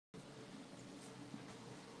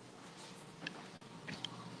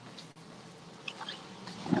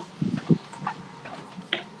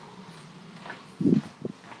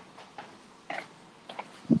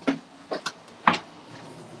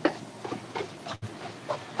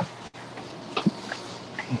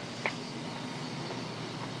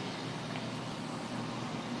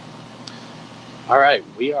All right,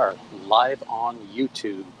 we are live on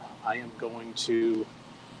YouTube. I am going to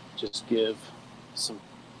just give some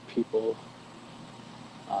people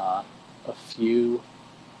a few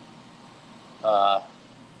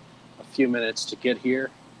minutes to get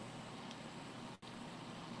here.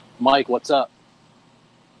 Mike, what's up?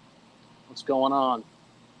 What's going on?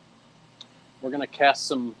 We're gonna cast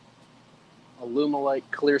some Alumilite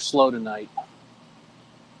Clear Slow tonight.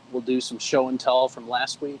 We'll do some show and tell from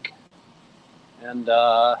last week, and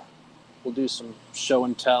we'll do some show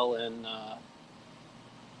and tell, and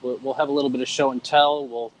we'll have a little bit of show and tell.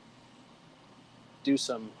 We'll do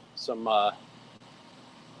some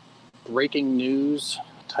breaking news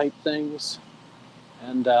type things,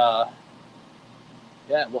 and yeah,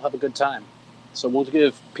 we'll have a good time. So we'll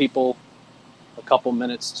give people a couple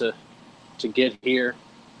minutes to get here.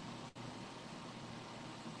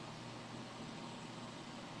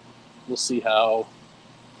 We'll see how.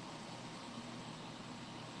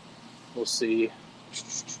 We'll see. Okay.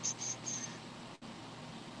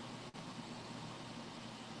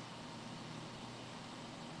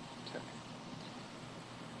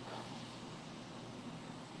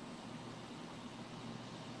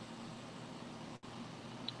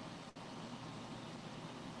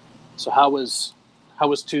 So how was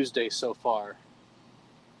Tuesday so far?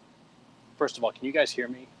 First of all, can you guys hear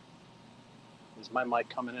me? Is my mic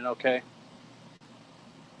coming in okay?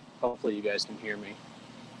 Hopefully you guys can hear me.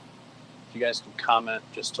 If you guys can comment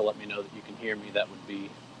just to let me know that you can hear me, that would be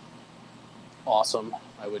awesome.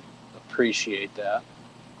 I would appreciate that.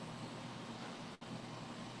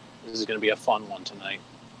 This is going to be a fun one tonight.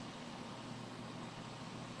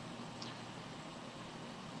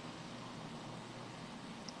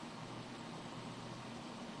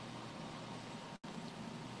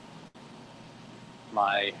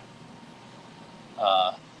 My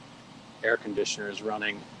air conditioner is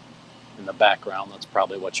running in the background. That's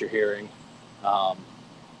probably what you're hearing.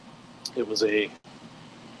 It was a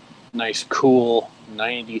nice cool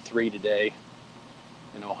 93 today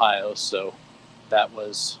in Ohio, so that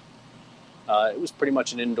was it was pretty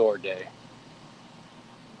much an indoor day.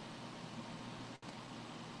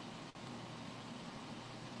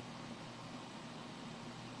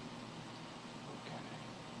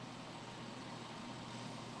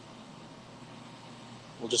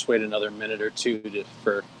 We'll just wait another minute or two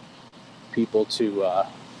for people to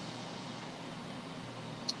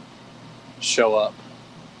show up.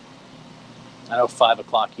 I know 5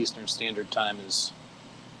 o'clock Eastern Standard Time is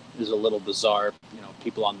a little bizarre. You know,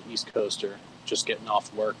 people on the East Coast are just getting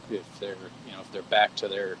off work. If they're back to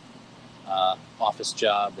their office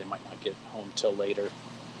job, they might not get home till later.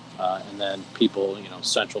 And then people,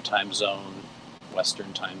 Central Time Zone,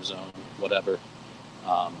 Western Time Zone, whatever.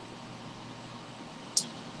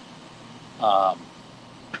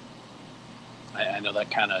 I know that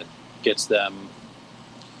kind of gets them,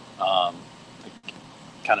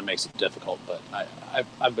 kind of makes it difficult, but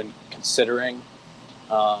I've been considering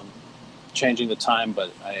changing the time,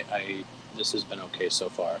 but this has been okay so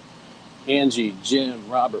far. Angie, Jim,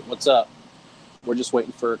 Robert, what's up? We're just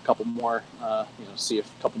waiting for a couple more, see if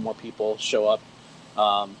a couple more people show up.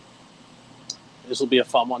 This will be a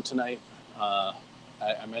fun one tonight. I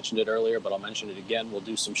mentioned it earlier, but I'll mention it again. We'll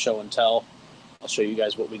do some show and tell. I'll show you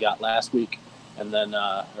guys what we got last week, and then,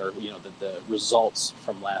 the results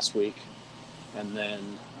from last week. And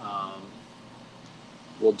then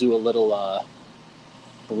we'll do a little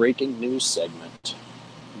breaking news segment.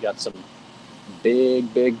 We got some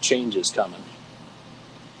big changes coming.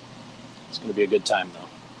 It's going to be a good time, though.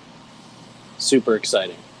 Super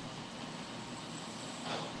exciting.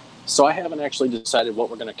 So I haven't actually decided what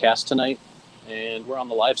we're going to cast tonight, and we're on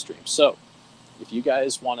the live stream. So if you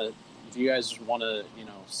guys want to,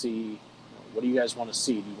 see, what do you guys want to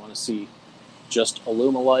see? Do you want to see just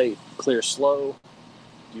Alumilite Clear Slow?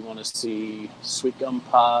 Do you want to see sweet gum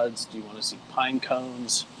pods? Do you want to see pine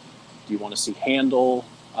cones? Do you want to see handle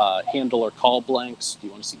or call blanks? Do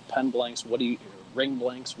you want to see pen blanks? Ring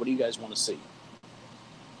blanks? What do you guys want to see?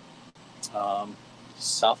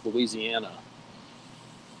 South Louisiana.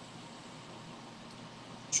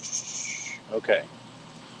 Okay.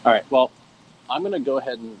 All right. Well, I'm going to go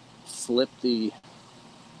ahead and flip the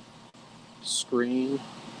screen.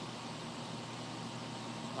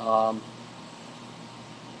 I'm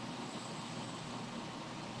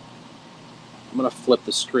going to flip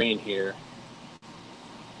the screen here.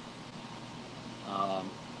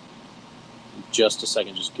 Just a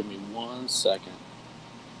second. Just give me 1 second.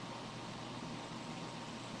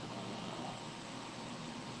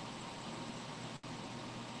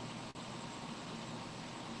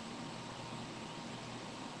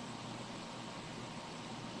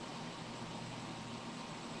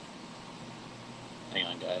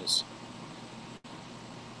 guys.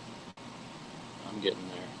 I'm getting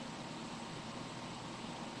there.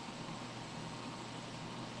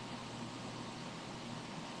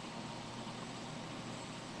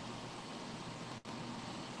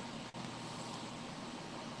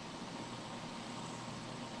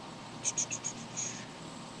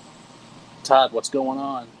 Todd, what's going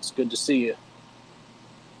on? It's good to see you.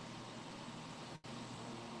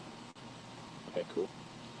 Okay, cool.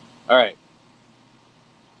 All right.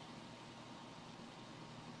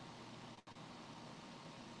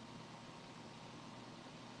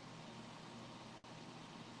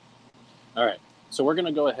 All right. So we're going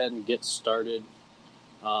to go ahead and get started.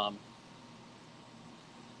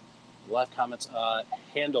 Left comments,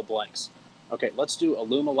 handle blanks. Okay, let's do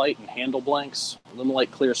Alumilite and handle blanks.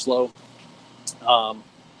 Alumilite clear slow.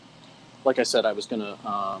 Like I said, I was going to...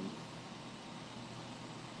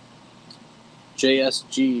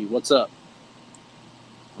 JSG, what's up?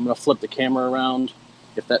 I'm going to flip the camera around.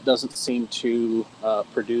 If that doesn't seem to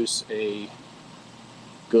produce a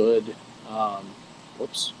good...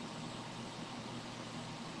 whoops.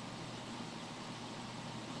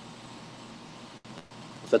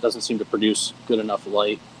 If that doesn't seem to produce good enough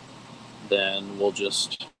light, then we'll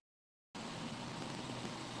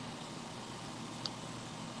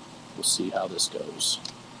see how this goes.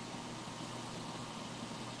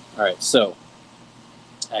 All right, so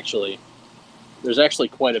actually, there's actually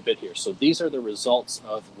quite a bit here. So these are the results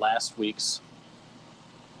of last week's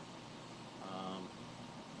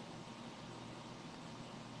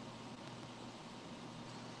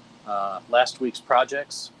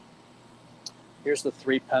projects. Here's the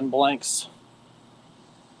 3 pen blanks.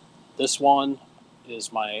 This one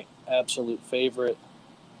is my absolute favorite.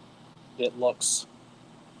 It looks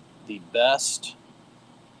the best,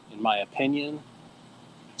 in my opinion.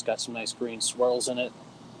 It's got some nice green swirls in it.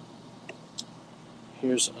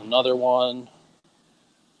 Here's another one.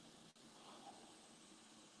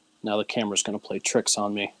 Now the camera's going to play tricks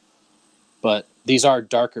on me. But these are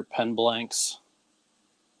darker pen blanks.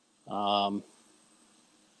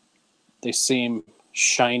 They seem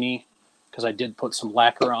shiny because I did put some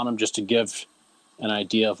lacquer on them just to give an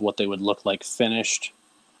idea of what they would look like finished.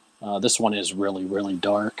 This one is really, really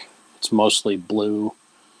dark. It's mostly blue.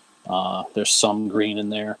 There's some green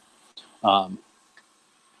in there. And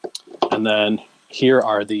then here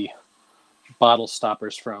are the bottle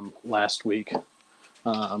stoppers from last week.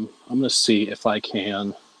 I'm going to see if I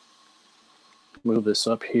can move this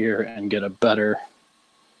up here and get a better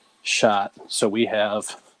shot. So we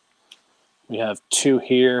have 2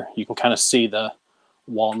 here. You can kind of see the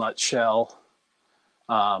walnut shell.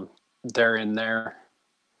 They're in there.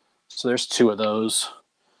 So there's 2 of those.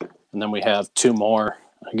 And then we have 2 more.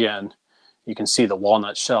 Again, you can see the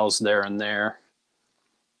walnut shells there and there.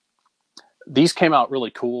 These came out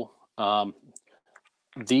really cool.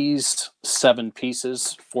 These 7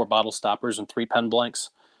 pieces, 4 bottle stoppers and 3 pen blanks,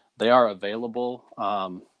 they are available.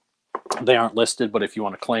 They aren't listed, but if you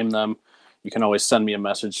want to claim them, you can always send me a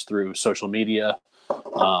message through social media.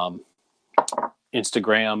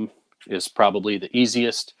 Instagram is probably the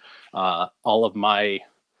easiest. All of my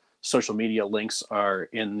social media links are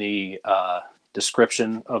in the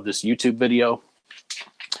description of this YouTube video,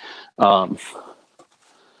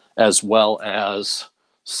 as well as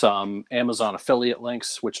some Amazon affiliate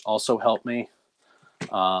links, which also help me.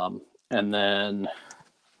 And then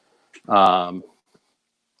a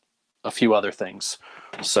few other things.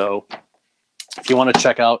 So if you want to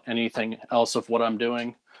check out anything else of what I'm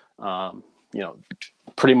doing,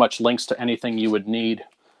 pretty much links to anything you would need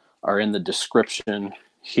are in the description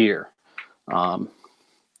here.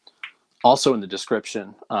 Also in the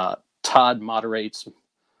description, Todd moderates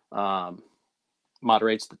the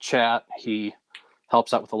chat. He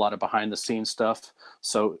helps out with a lot of behind the scenes stuff.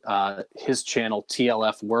 So his channel,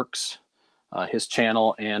 TLF Works, his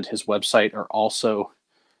channel and his website are also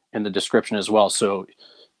in the description as well. So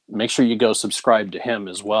make sure you go subscribe to him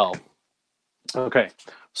as well. Okay,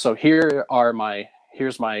 so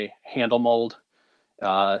here's my handle mold.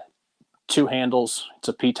 2 handles. It's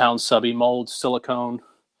a P-Town Subby mold, silicone.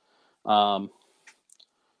 P-Town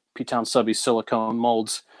Subby silicone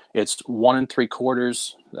molds. It's 1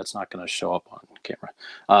 3/4. That's not going to show up on camera.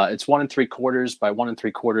 It's 1 3/4 by 1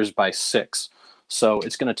 3/4 by 6. So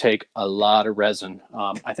it's going to take a lot of resin.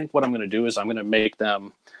 I think what I'm going to do is I'm going to make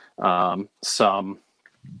them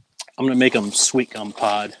sweet gum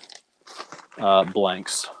pod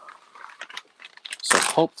blanks. So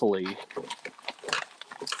hopefully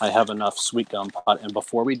I have enough sweet gum pod. And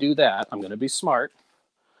before we do that, I'm going to be smart.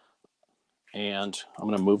 And I'm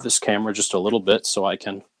going to move this camera just a little bit so I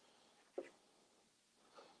can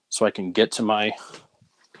get to my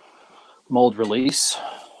mold release.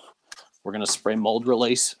 We're going to spray mold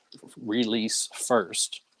release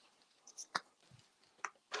first.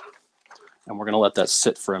 And we're going to let that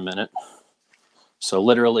sit for a minute. So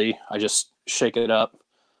literally, I just shake it up.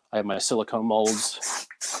 I have my silicone molds,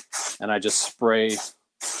 and I just spray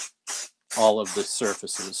all of the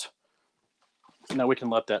surfaces. Now we can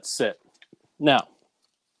let that sit. Now,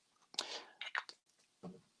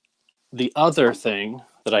 the other thing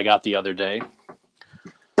that I got the other day,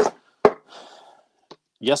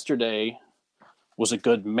 yesterday was a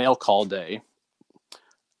good mail call day.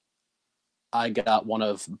 I got one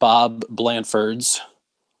of Bob Blanford's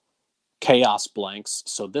Chaos blanks.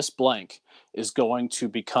 So this blank is going to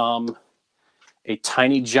become a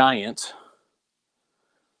tiny giant.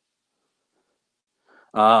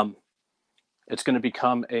 It's going to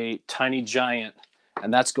become a tiny giant,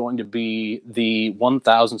 and that's going to be the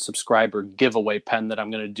 1,000 subscriber giveaway pen that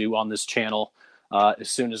I'm going to do on this channel as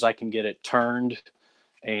soon as I can get it turned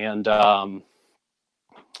and the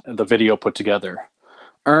video put together.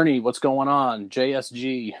 Ernie, what's going on?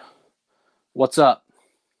 JSG, what's up?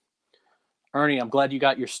 Ernie, I'm glad you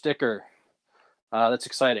got your sticker. That's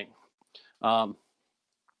exciting.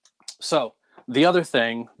 So the other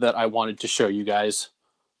thing that I wanted to show you guys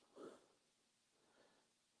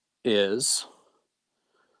is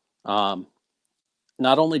not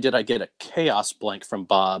only did I get a Chaos blank from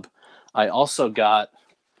Bob, I also got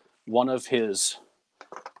one of his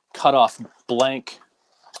cutoff blank,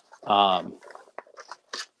 the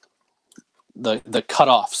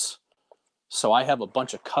cutoffs. So I have a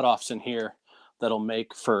bunch of cutoffs in here that'll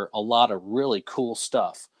make for a lot of really cool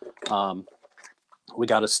stuff. We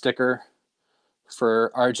got a sticker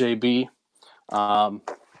for RJB.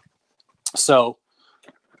 So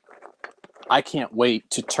I can't wait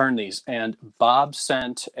to turn these. And Bob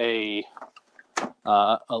sent a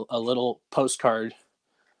little postcard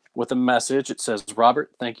with a message. It says,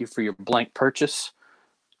 "Robert, thank you for your blank purchase.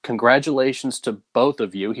 Congratulations to both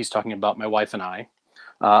of you." He's talking about my wife and I,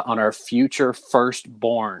 on our future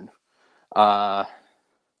firstborn. I'm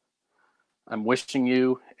wishing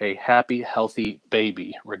you a happy, healthy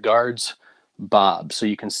baby. Regards, Bob. So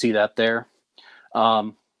you can see that there.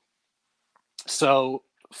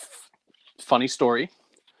 Funny story.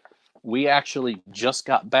 We actually just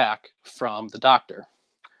got back from the doctor,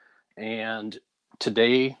 and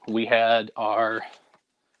today we had our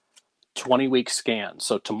 20-week scan.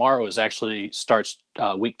 So tomorrow starts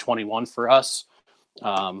week 21 for us.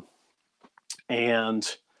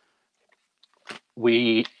 And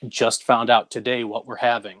we just found out today what we're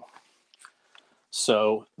having.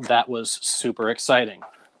 So that was super exciting.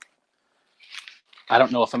 I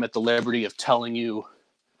don't know if I'm at the liberty of telling you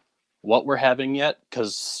what we're having yet,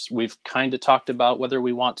 because we've kind of talked about whether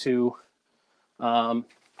we want to, what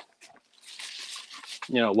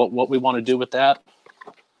we want to do with that.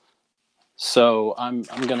 So I'm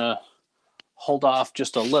going to hold off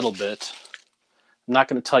just a little bit. I'm not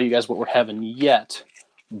going to tell you guys what we're having yet,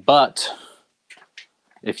 but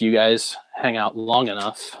if you guys hang out long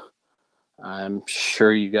enough, I'm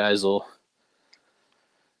sure you guys will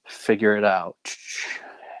figure it out.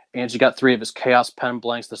 Angie got 3 of his Chaos pen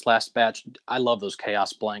blanks this last batch. I love those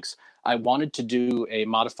Chaos blanks. I wanted to do a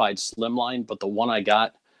modified slimline, but the one I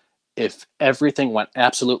got, if everything went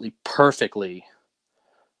absolutely perfectly,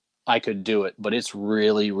 I could do it, but it's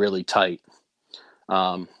really, really tight.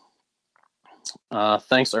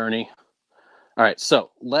 Thanks, Ernie. All right,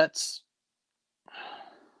 so let's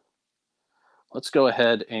go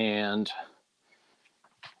ahead and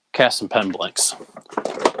cast some pen blanks.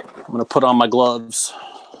 I'm going to put on my gloves.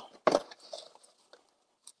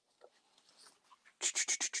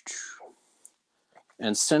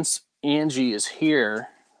 And since Angie is here,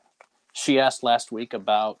 she asked last week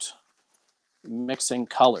about mixing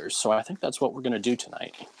colors. So I think that's what we're going to do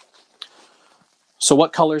tonight. So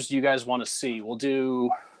what colors do you guys want to see? We'll do,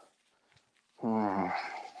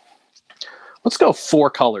 let's go 4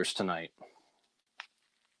 colors tonight.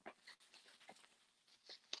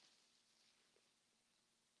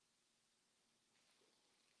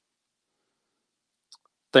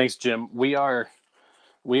 Thanks, Jim. We are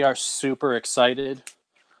super excited.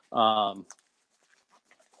 Come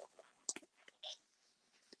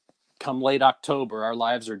late October, our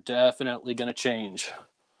lives are definitely going to change.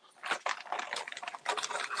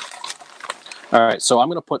 All right, so I'm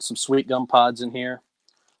going to put some sweet gum pods in here.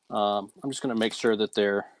 I'm just going to make sure that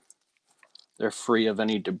they're free of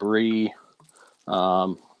any debris.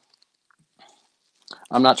 I'm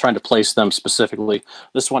not trying to place them specifically.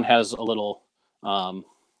 This one has a little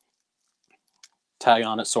tag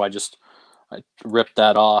on it, so I ripped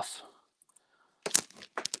that off.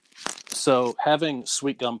 So having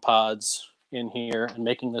sweet gum pods in here and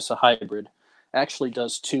making this a hybrid actually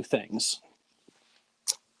does two things.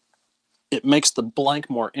 It makes the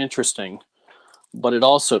blank more interesting, but it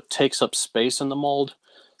also takes up space in the mold,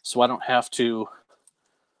 so I don't have to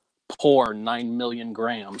pour 9 million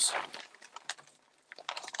grams.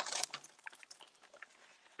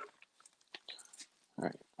 All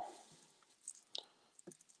right.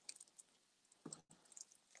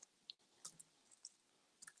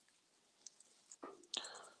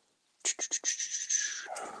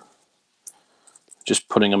 Just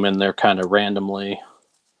putting them in there kind of randomly.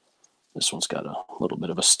 This one's got a little bit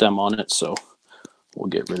of a stem on it, so we'll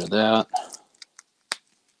get rid of that.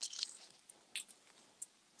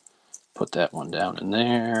 Put that one down in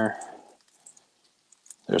there.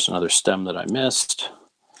 There's another stem that I missed.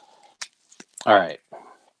 All right.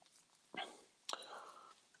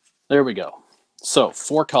 There we go. So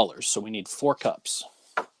 4 colors. So we need 4 cups.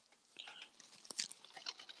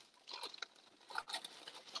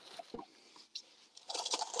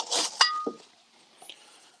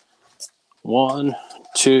 One,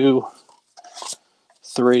 2,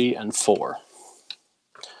 3, and 4.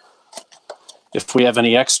 If we have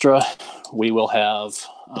any extra, we will have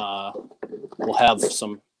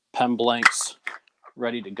some pen blanks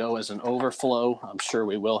ready to go as an overflow. I'm sure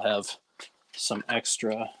we will have some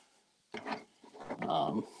extra.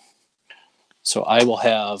 So I will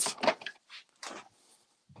have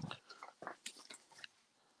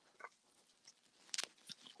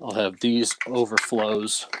these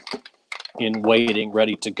overflows in waiting,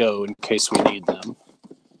 ready to go in case we need them.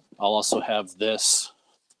 I'll also have this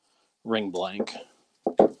ring blank.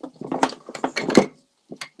 All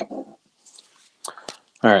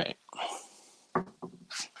right.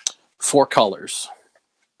 4 colors.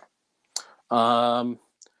 Do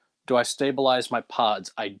I stabilize my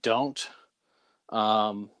pods? I don't.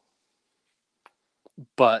 But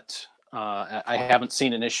I haven't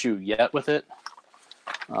seen an issue yet with it.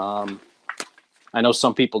 I know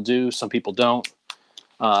some people do, some people don't.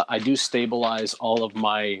 I do stabilize all of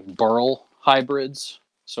my burl hybrids.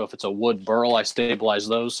 So if it's a wood burl, I stabilize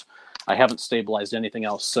those. I haven't stabilized anything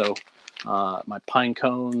else. So my pine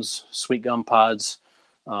cones, sweet gum pods,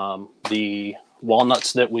 the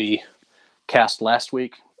walnuts that we cast last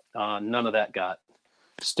week, none of that got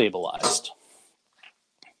stabilized.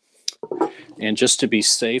 And just to be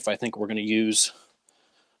safe, I think we're going to use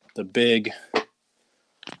the big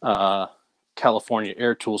California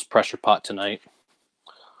Air Tools pressure pot tonight.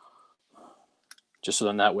 Just so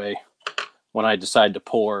then that way, when I decide to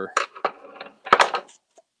pour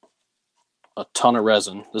a ton of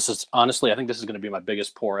resin, this is honestly, I think this is going to be my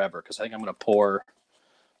biggest pour ever, because I think I'm going to pour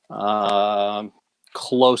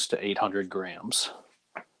close to 800 grams.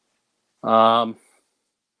 All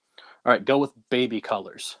right, go with baby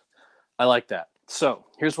colors. I like that. So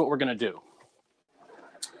here's what we're going to do.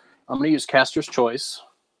 I'm going to use Caster's Choice.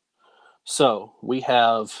 So we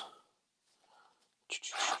have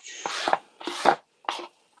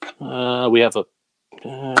a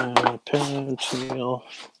Pentel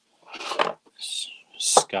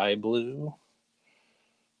Sky Blue,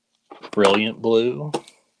 Brilliant Blue,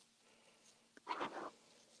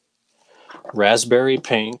 Raspberry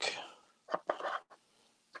Pink.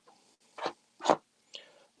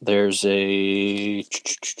 There's a...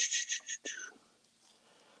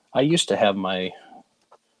 I used to have my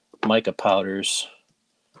mica powders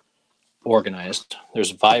organized.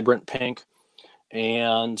 There's Vibrant Pink,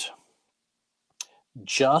 and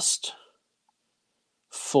just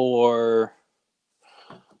for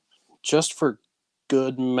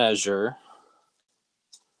good measure,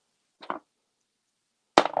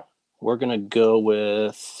 we're going to go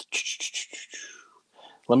with,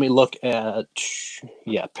 let me look at,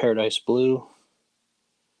 yeah, Paradise Blue.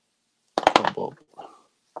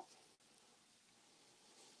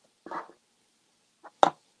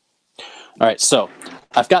 All right, so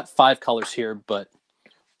I've got 5 colors here, but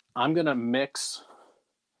I'm going to mix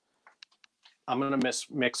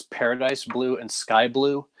Paradise Blue and Sky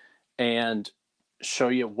Blue and show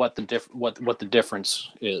you what the difference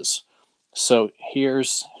is. So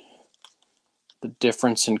here's the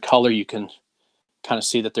difference in color. You can kind of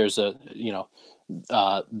see that there's a,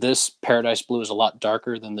 this Paradise Blue is a lot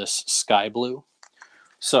darker than this Sky Blue.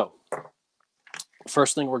 So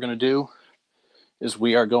first thing we're going to do is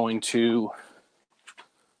we are going to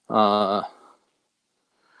go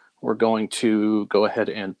ahead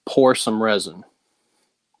and pour some resin.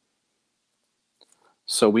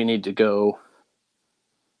 So we need to go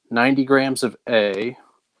 90 grams of A.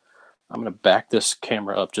 I'm going to back this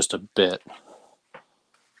camera up just a bit.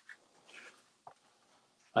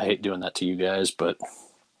 I hate doing that to you guys, but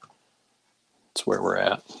That's where we're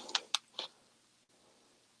at.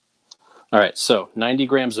 All right, so 90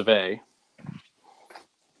 grams of A.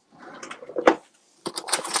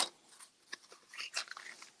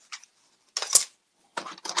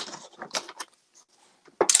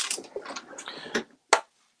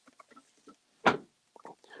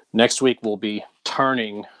 Next week we'll be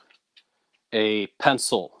turning a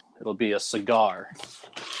pencil. It'll be a cigar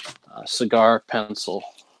pencil.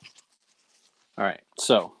 All right,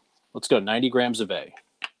 so let's go 90 grams of A.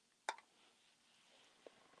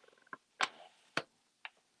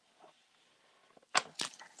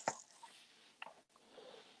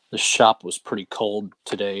 The shop was pretty cold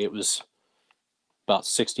today. It was about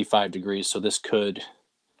 65 degrees, so this could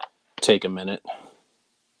take a minute.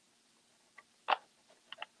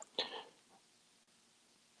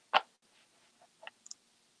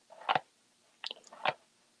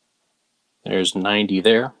 There's 90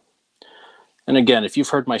 there. And again, if you've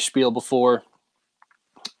heard my spiel before,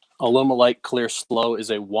 Alumilite clear slow is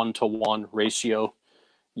a 1-to-1 ratio.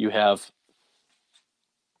 You have,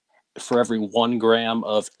 for every 1 gram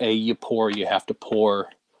of A you pour, you have to pour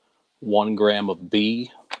 1 gram of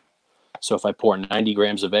B. So if I pour 90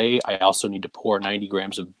 grams of A, I also need to pour 90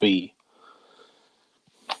 grams of B.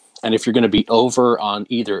 And if you're going to be over on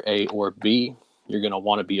either A or B, you're going to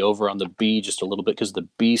want to be over on the B just a little bit because the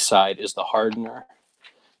B side is the hardener.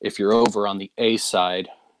 If you're over on the A side,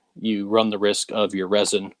 you run the risk of your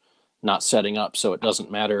resin not setting up. So it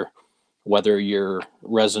doesn't matter whether your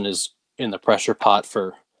resin is in the pressure pot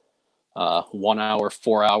for 1 hour,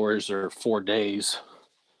 4 hours, or 4 days,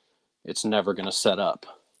 it's never going to set up.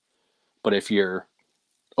 But if you're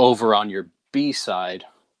over on your B side,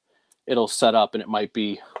 it'll set up, and it might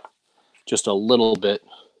be just a little bit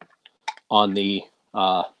on the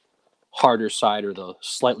harder side or the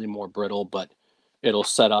slightly more brittle, but it'll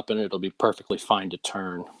set up and it'll be perfectly fine to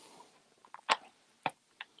turn.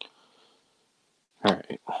 All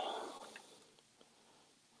right.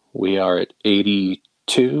 We are at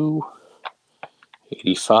 82,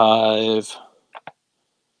 85,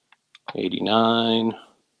 89,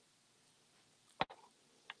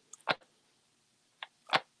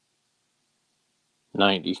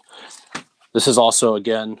 90. This is also,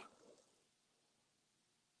 again,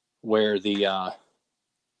 where the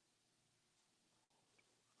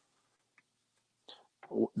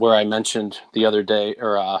where I mentioned the other day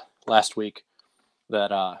or last week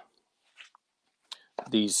that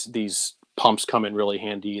these pumps come in really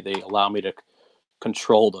handy. They allow me to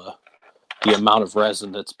control the amount of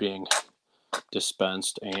resin that's being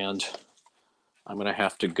dispensed, and I'm going to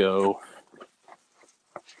have to go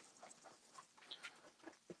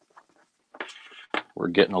we're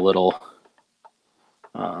getting a little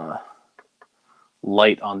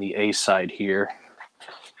light on the A side here.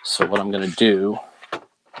 So what I'm going to do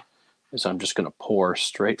is I'm just going to pour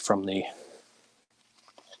straight from the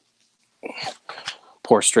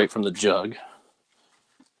jug.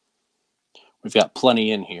 We've got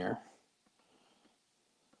plenty in here.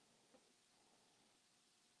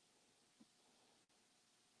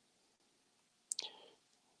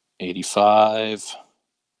 $85,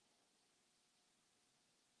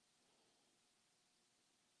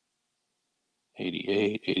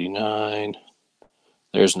 88, 89.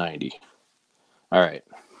 There's 90. All right.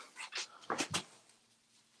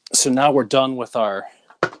 So now we're done with our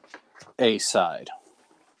A side.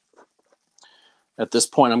 At this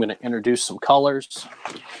point, I'm going to introduce some colors.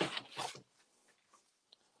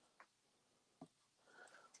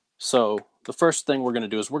 So the first thing we're going to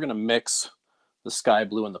do is we're going to mix the sky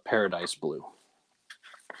blue and the paradise blue.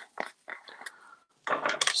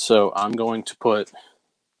 So I'm going to put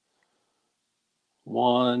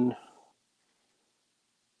 1,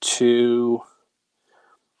 2.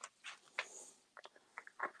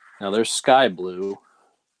 Now there's sky blue,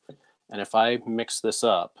 and if I mix this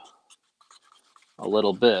up a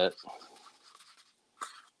little bit,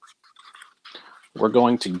 we're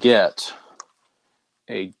going to get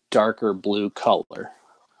a darker blue color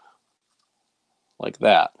like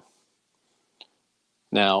that.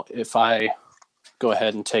 Now, if I go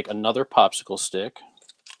ahead and take another popsicle stick,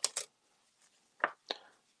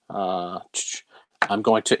 I'm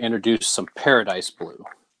going to introduce some paradise blue.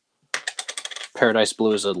 Paradise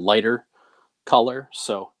blue is a lighter color,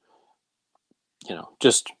 so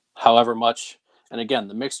just however much. And again,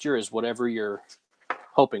 the mixture is whatever you're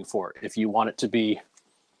hoping for. If you want it to be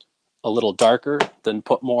a little darker, then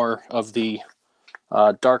put more of the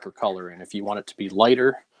darker color in. If you want it to be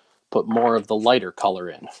lighter, put more of the lighter color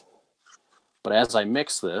in. But as I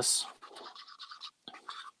mix this,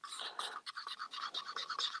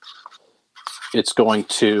 it's going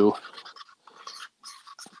to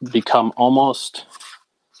become almost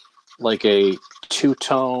like a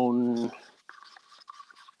two-tone.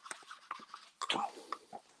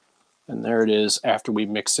 And there it is after we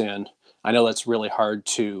mix in. I know that's really hard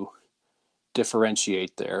to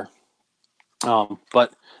differentiate there.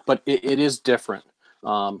 But it is different.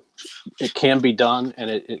 It can be done, and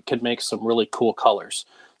it can make some really cool colors.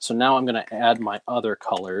 So now I'm going to add my other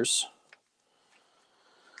colors.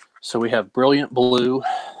 So we have Brilliant Blue.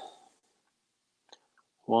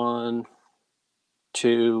 1,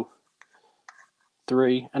 2,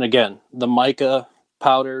 3. And again, the mica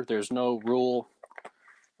powder, there's no rule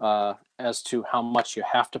as to how much you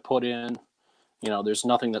have to put in. You know, there's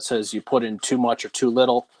nothing that says you put in too much or too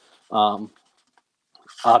little.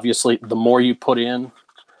 Obviously, the more you put in,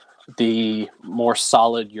 the more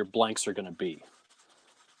solid your blanks are going to be.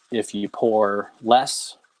 If you pour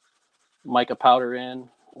less mica powder in,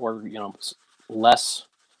 or less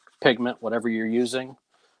pigment, whatever you're using,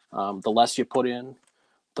 the less you put in,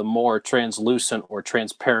 the more translucent or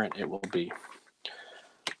transparent it will be.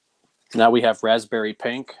 Now we have Raspberry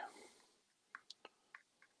Pink.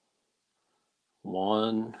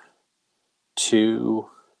 1, 2,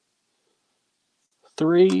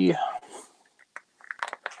 3.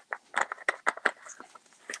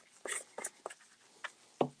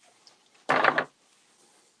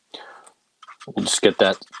 We'll just get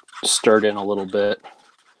that stirred in a little bit.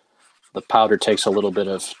 The powder takes a little bit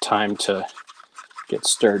of time to get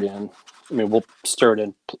stirred in. I mean, we'll stir it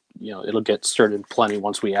in, it'll get stirred in plenty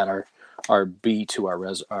once we add our B to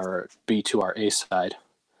our B to our A side.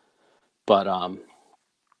 But I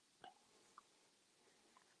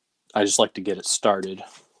just like to get it started.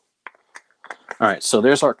 All right, so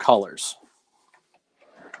there's our colors.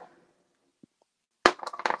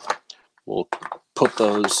 We'll put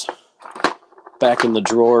those back in the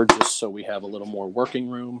drawer just so we have a little more working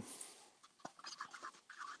room.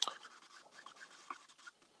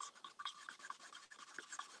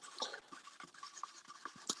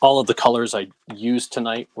 All of the colors I used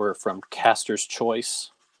tonight were from Caster's Choice.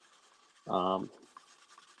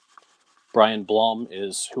 Brian Blum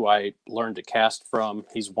is who I learned to cast from.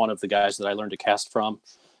 He's one of the guys that I learned to cast from.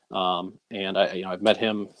 And I've met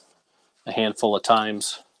him a handful of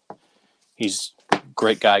times. He's a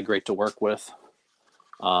great guy, great to work with.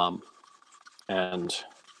 And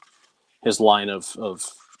his line of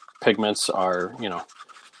pigments are,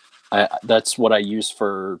 that's what I use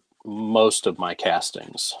for most of my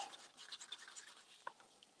castings.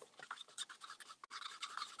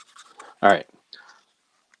 All right.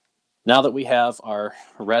 Now that we have our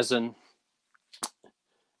resin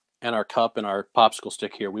and our cup and our popsicle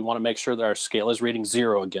stick here, we want to make sure that our scale is reading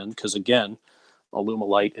 0 again, because again,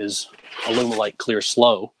 Alumilite clear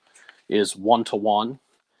slow is 1:1.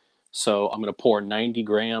 So I'm going to pour 90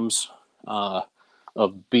 grams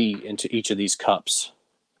of B into each of these cups.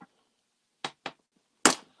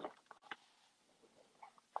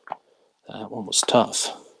 That one was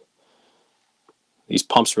tough. These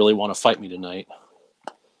pumps really want to fight me tonight.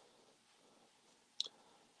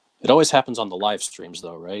 It always happens on the live streams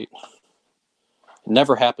though, right? It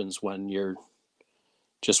never happens when you're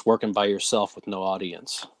just working by yourself with no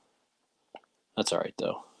audience. That's all right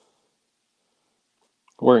though.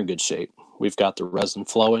 We're in good shape. We've got the resin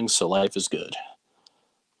flowing, so life is good.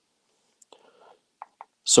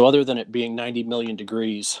 So other than it being 90 million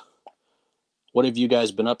degrees, what have you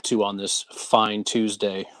guys been up to on this fine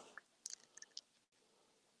Tuesday?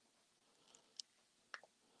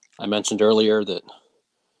 I mentioned earlier that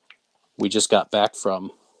we just got back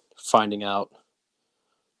from finding out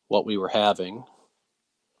what we were having,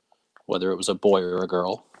 whether it was a boy or a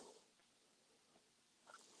girl.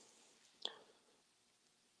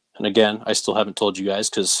 And again, I still haven't told you guys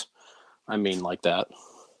because I mean like that.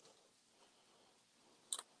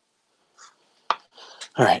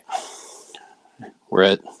 All right.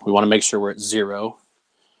 We want to make sure we're at 0.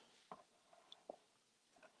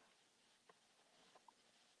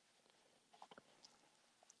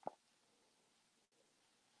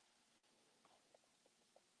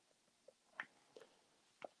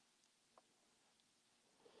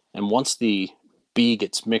 And once the B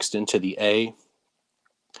gets mixed into the A,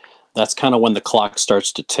 that's kind of when the clock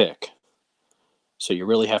starts to tick. So you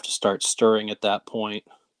really have to start stirring at that point.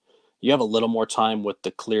 You have a little more time with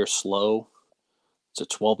the clear slow. It's a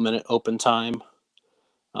 12-minute open time.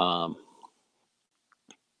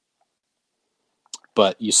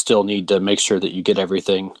 But you still need to make sure that you get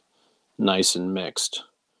everything nice and mixed.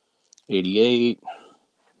 88,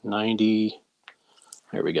 90.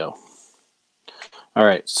 There we go. All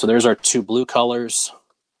right, so there's our 2 blue colors.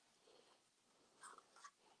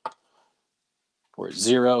 We're at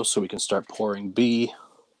 0, so we can start pouring B.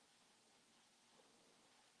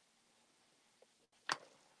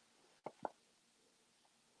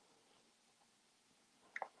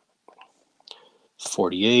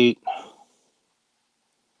 48,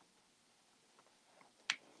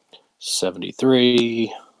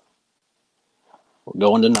 73, we're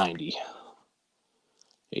going to 90,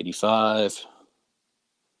 85,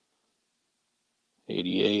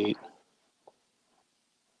 88,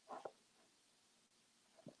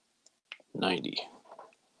 90.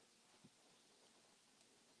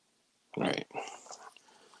 All right.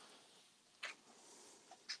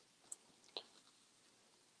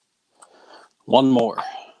 One more.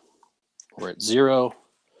 We're at 0.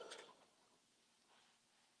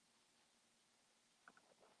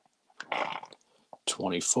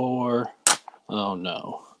 24. Oh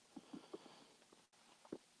no.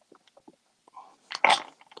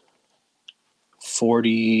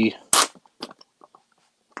 40.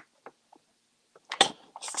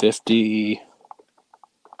 50.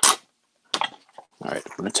 All right,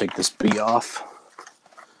 I'm going to take this B off,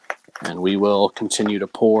 and we will continue to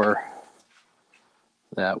pour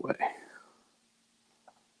that way.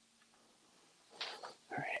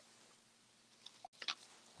 All right.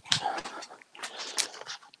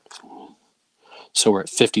 So we're at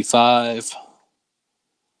 55.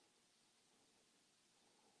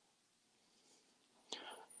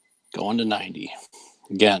 Going to 90.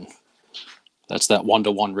 Again, that's that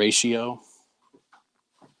 1-to-1 ratio.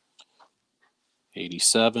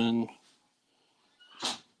 87.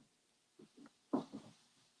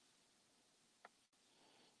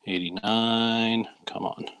 89. Come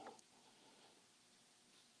on.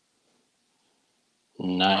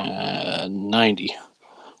 90.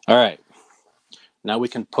 All right. Now we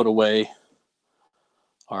can put away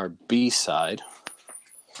our B side.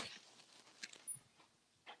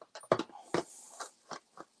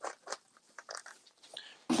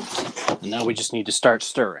 Now we just need to start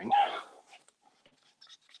stirring.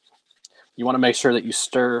 You want to make sure that you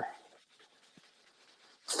stir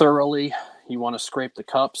thoroughly. You want to scrape the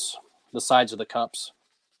cups, the sides of the cups,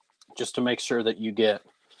 just to make sure that you get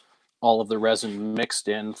all of the resin mixed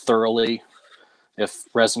in thoroughly. If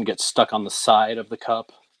resin gets stuck on the side of the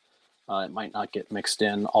cup, it might not get mixed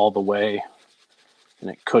in all the way, and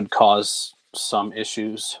it could cause some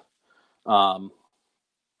issues.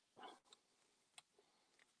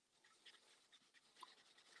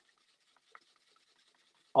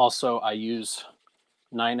 Also, I use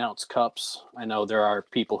 9-ounce cups. I know there are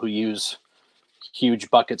people who use huge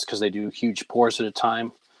buckets because they do huge pours at a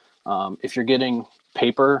time. If you're getting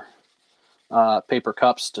paper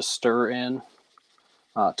cups to stir in,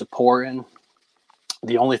 to pour in,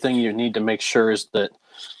 the only thing you need to make sure is that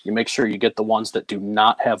you make sure you get the ones that do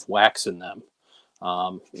not have wax in them.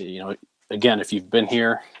 Again, if you've been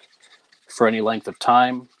here for any length of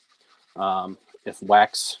time, if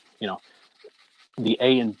wax, the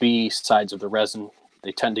A and B sides of the resin,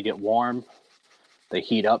 they tend to get warm. They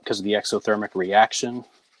heat up because of the exothermic reaction.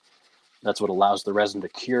 That's what allows the resin to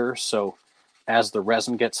cure. So as the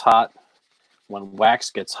resin gets hot, when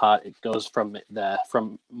wax gets hot, it goes from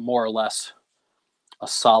more or less a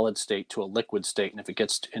solid state to a liquid state. And if it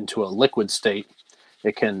gets into a liquid state,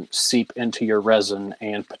 it can seep into your resin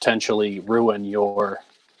and potentially ruin your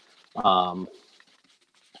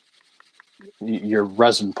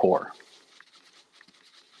resin pour.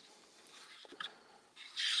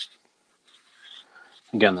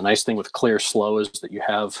 Again, the nice thing with clear slow is that you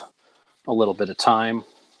have a little bit of time.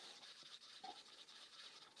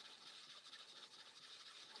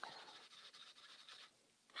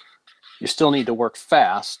 You still need to work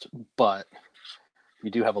fast, but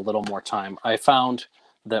you do have a little more time. I found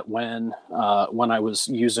that when I was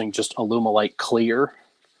using just Alumilite clear,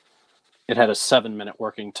 it had a 7-minute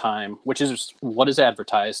working time, which is what is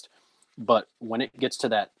advertised. But when it gets to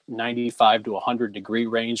that 95 to 100 degree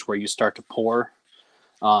range where you start to pour,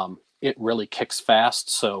 it really kicks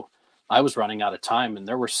fast. So I was running out of time, and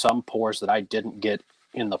there were some pours that I didn't get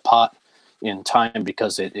in the pot in time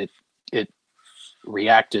because it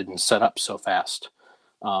reacted and set up so fast.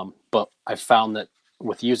 But I found that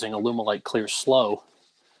with using Alumilite clear slow,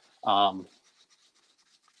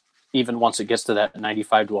 even once it gets to that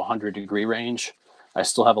 95 to 100 degree range, I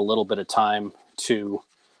still have a little bit of time to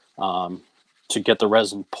get the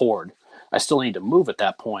resin poured. I still need to move at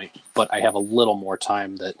that point, but I have a little more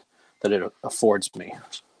time that it affords me.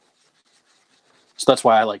 So that's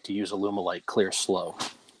why I like to use Alumilite clear slow.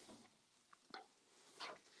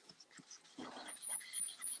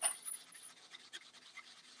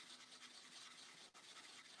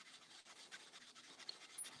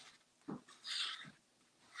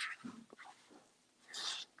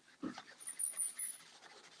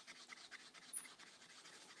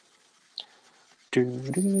 Do,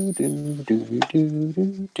 do, do, do, do,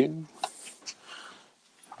 do, do.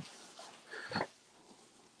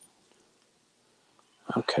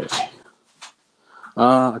 Okay.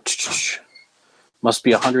 Must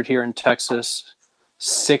be 100 here in Texas,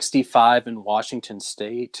 65 in Washington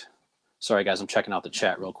State. Sorry, guys, I'm checking out the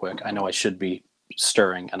chat real quick. I know I should be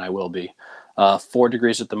stirring, and I will be. 4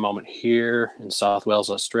 degrees at the moment here in South Wales,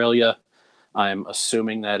 Australia. I'm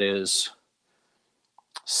assuming that is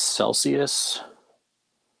Celsius.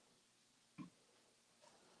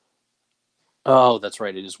 Oh, that's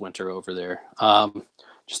right. It is winter over there.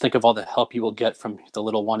 Just think of all the help you will get from the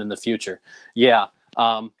little one in the future. Yeah.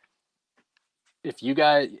 If you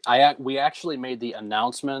guys, we actually made the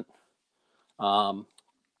announcement,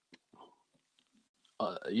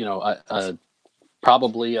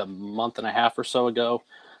 probably a month and a half or so ago.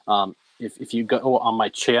 If you go on my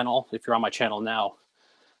channel, if you're on my channel now,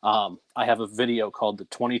 I have a video called the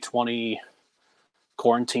 2020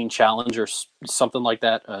 Quarantine Challenge or something like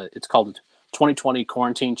that. It's called 2020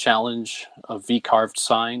 Quarantine Challenge, a V-carved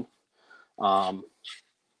sign.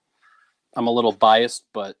 I'm a little biased,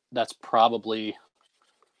 but that's probably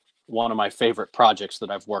one of my favorite projects that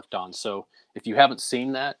I've worked on. So if you haven't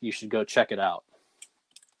seen that, you should go check it out.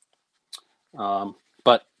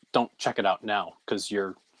 But don't check it out now because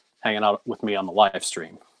you're hanging out with me on the live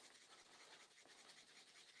stream.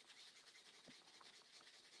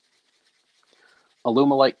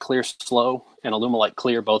 Alumilite Clear Slow and Alumilite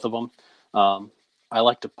Clear, both of them. I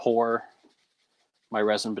like to pour my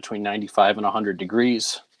resin between 95 and 100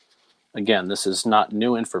 degrees. Again, this is not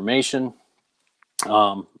new information.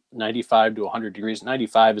 95 to 100 degrees.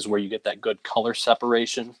 95 is where you get that good color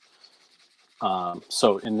separation.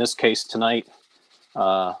 So in this case tonight,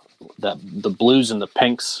 the blues and the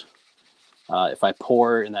pinks, if I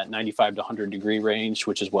pour in that 95 to 100 degree range,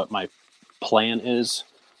 which is what my plan is,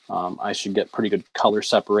 I should get pretty good color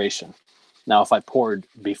separation. Now, if I poured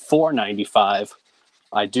before 95,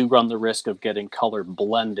 I do run the risk of getting color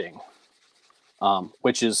blending,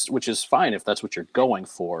 which is fine if that's what you're going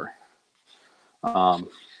for. But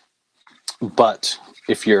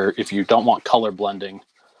if you don't want color blending,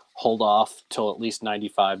 hold off till at least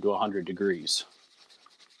 95 to 100 degrees.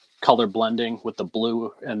 Color blending with the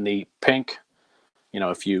blue and the pink,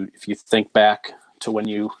 if you think back to when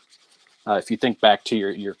you if you think back to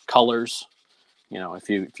your colors,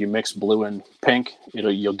 if you mix blue and pink,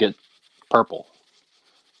 you'll get purple.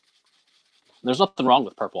 There's nothing wrong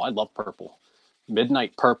with purple. I love purple.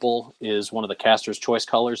 Midnight purple is one of the caster's choice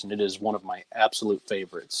colors, and it is one of my absolute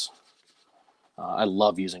favorites. I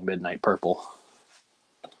love using midnight purple.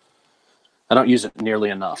 I don't use it nearly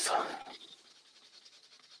enough.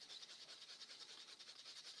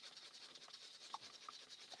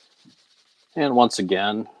 And once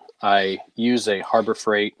again, I use a Harbor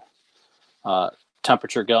Freight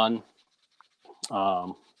temperature gun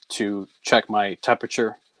to check my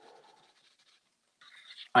temperature.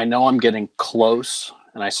 I know I'm getting close,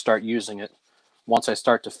 and I start using it once I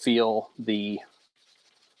start to feel the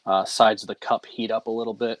sides of the cup heat up a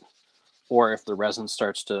little bit, or if the resin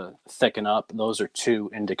starts to thicken up. Those are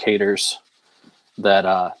 2 indicators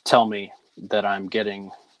that tell me that I'm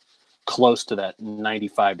getting close to that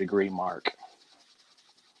 95 degree mark.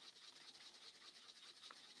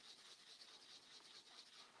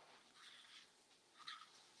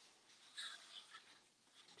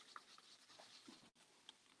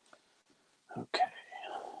 Okay.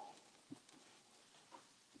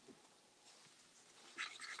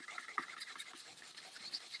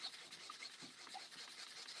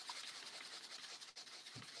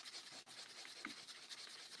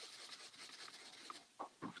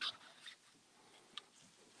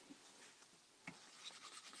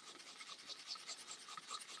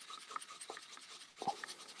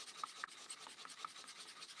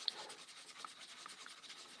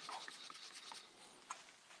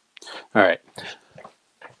 All right.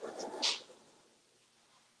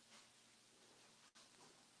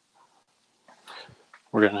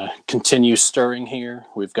 We're going to continue stirring here.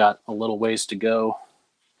 We've got a little ways to go.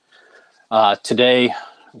 Today,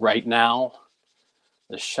 right now,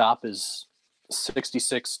 the shop is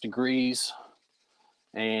 66 degrees,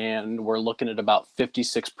 and we're looking at about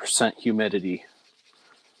 56% humidity.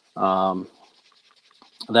 That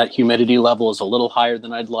humidity level is a little higher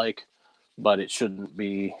than I'd like, but it shouldn't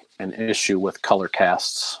be an issue with color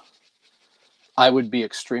casts. I would be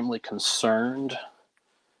extremely concerned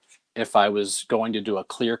if I was going to do a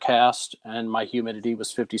clear cast and my humidity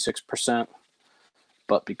was 56%,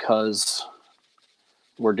 but because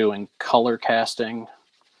we're doing color casting,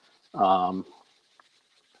 I'm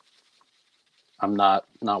not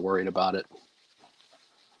worried about it.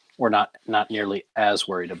 We're not nearly as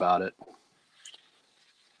worried about it.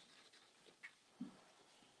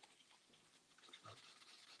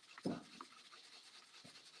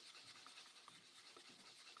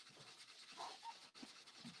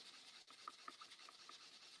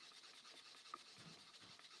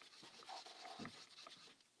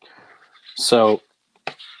 So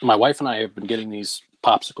my wife and I have been getting these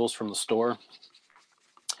popsicles from the store,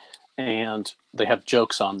 and they have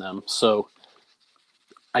jokes on them. So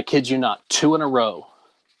I kid you not, 2 in a row,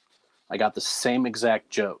 I got the same exact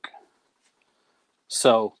joke.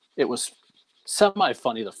 So it was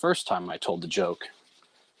semi-funny the first time I told the joke,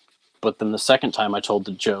 but then the second time I told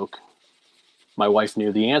the joke, my wife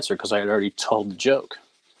knew the answer because I had already told the joke.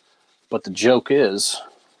 But the joke is,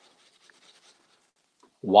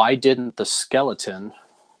 why didn't the skeleton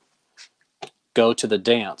go to the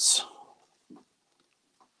dance?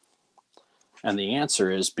 And the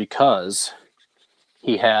answer is because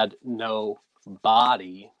he had no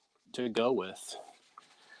body to go with.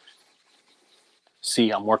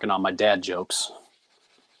 See, I'm working on my dad jokes.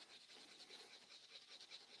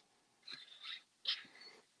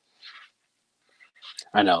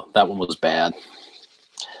 I know, that one was bad.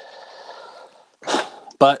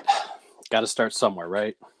 But got to start somewhere,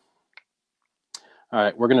 right? All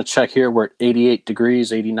right, we're going to check here. We're at 88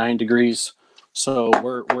 degrees, 89 degrees. So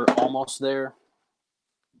we're almost there.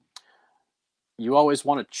 You always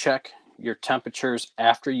want to check your temperatures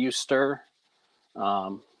after you stir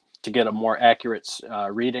to get a more accurate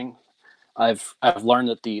reading. I've learned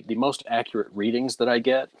that the most accurate readings that I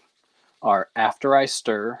get are after I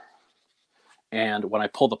stir and when I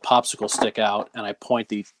pull the popsicle stick out and I point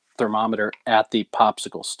the thermometer at the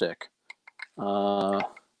popsicle stick. That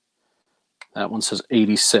one says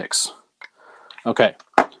 86. Okay.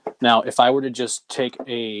 Now, if I were to just take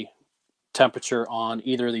a temperature on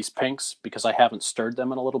either of these pinks, because I haven't stirred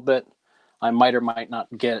them in a little bit, I might or might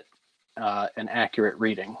not get an accurate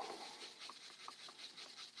reading.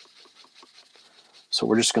 So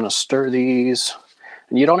we're just going to stir these,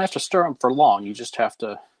 and you don't have to stir them for long. You just have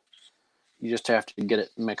to get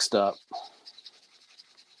it mixed up.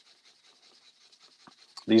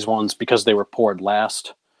 These ones, because they were poured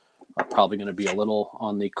last, are probably going to be a little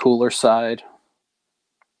on the cooler side.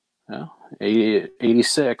 Yeah,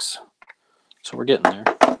 86. So we're getting there.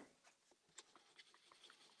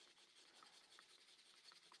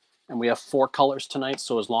 And we have 4 colors tonight,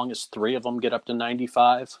 so as long as 3 of them get up to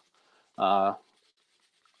 95, I'll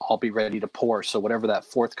be ready to pour. So whatever that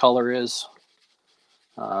 4th color is,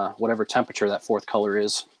 whatever temperature that 4th color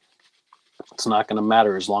is, it's not going to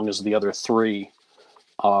matter as long as the other 3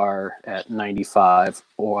 are at 95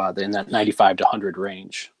 or in that 95 to 100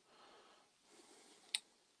 range.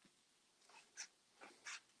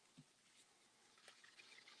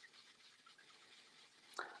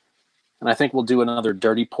 And I think we'll do another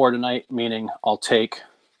dirty pour tonight, meaning I'll take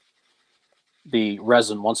the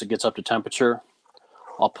resin once it gets up to temperature.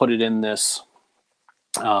 I'll put it in this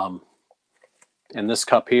cup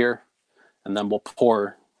here, and then we'll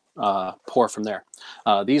pour from there.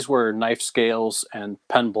 These were knife scales and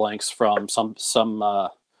pen blanks from from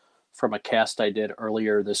a cast I did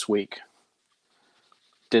earlier this week.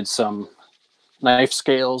 Did some knife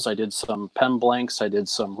scales, I did some pen blanks, I did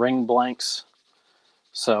some ring blanks.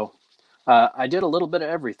 So I did a little bit of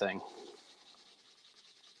everything.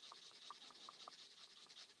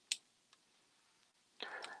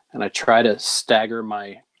 And I try to stagger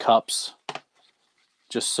my cups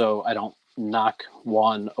just so I don't knock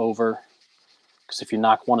one over. Because if you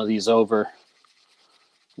knock one of these over,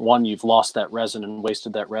 one, you've lost that resin and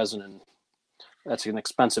wasted that resin, and that's an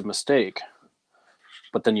expensive mistake.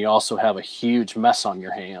 But then you also have a huge mess on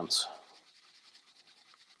your hands.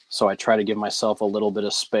 So I try to give myself a little bit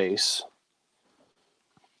of space.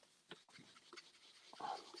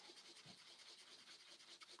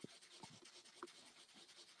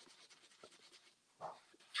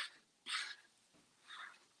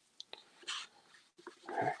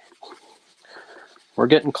 We're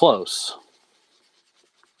getting close.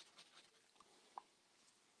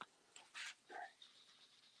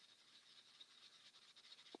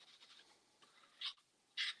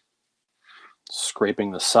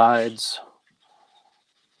 Scraping the sides.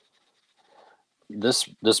 This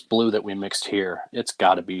blue that we mixed here, it's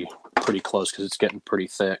got to be pretty close because it's getting pretty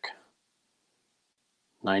thick.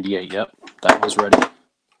 98, yep, that was ready.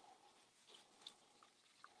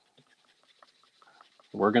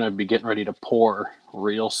 We're going to be getting ready to pour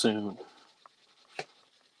real soon.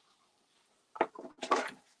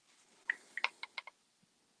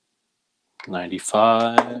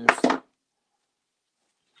 $95.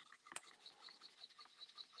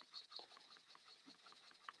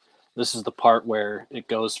 This is the part where it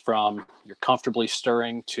goes from you're comfortably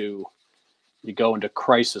stirring to you go into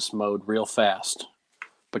crisis mode real fast.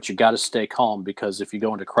 But you got to stay calm, because if you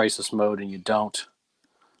go into crisis mode and you don't,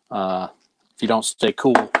 if you don't stay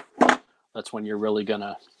cool, that's when you're really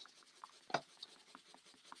gonna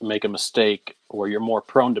make a mistake, or you're more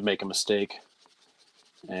prone to make a mistake,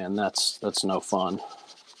 and that's no fun.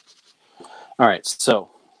 All right, so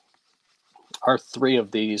our 3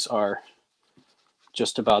 of these are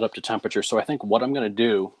just about up to temperature. So I think what I'm going to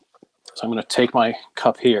do is I'm going to take my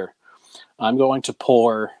cup here. I'm going to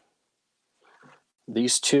pour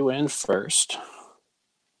these 2 in first.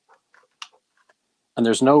 And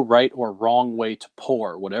there's no right or wrong way to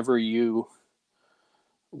pour. Whatever you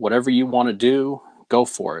want to do, go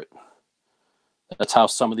for it. That's how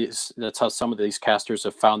some of these casters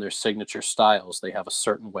have found their signature styles. They have a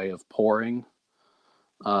certain way of pouring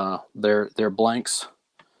their blanks,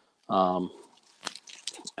 and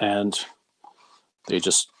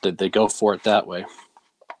they go for it that way.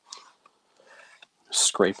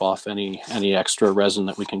 Scrape off any extra resin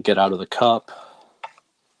that we can get out of the cup.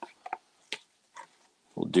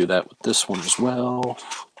 We'll do that with this one as well.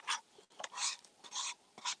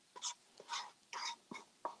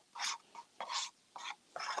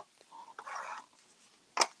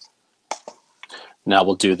 Now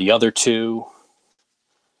we'll do the other 2.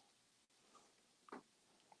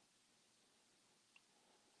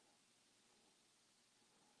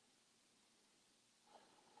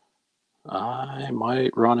 I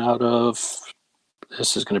might run out of,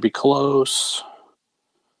 this is going to be close.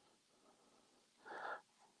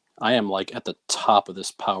 I am like at the top of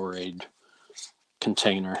this Powerade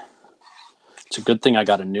container. It's a good thing I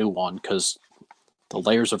got a new one, because the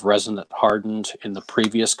layers of resin that hardened in the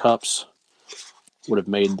previous cups would have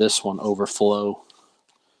made this one overflow.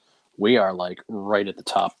 We are like right at the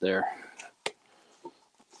top there.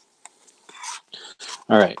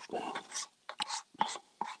 All right.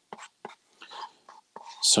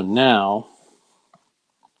 So now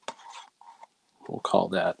we'll call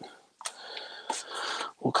that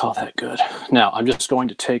good. Now I'm just going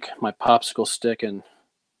to take my popsicle stick and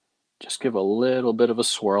just give a little bit of a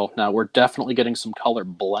swirl. Now we're definitely getting some color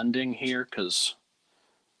blending here, because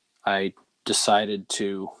I decided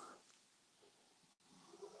to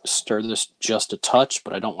stir this just a touch,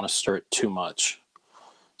 but I don't want to stir it too much.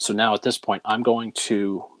 So now at this point, I'm going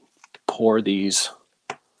to pour these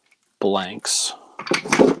blanks.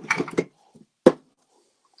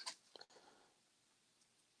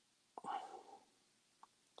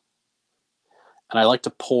 And I like to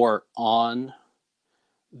pour on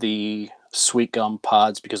the sweet gum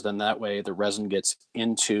pods, because then that way the resin gets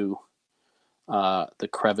into the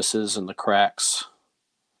crevices and the cracks.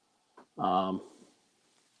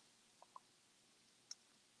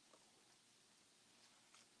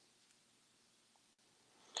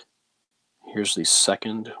 Here's the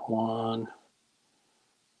second one.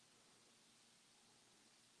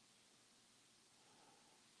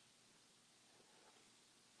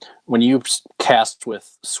 When you cast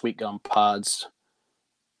with sweet gum pods,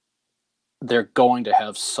 they're going to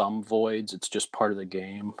have some voids. It's just part of the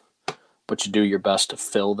game, but you do your best to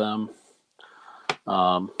fill them.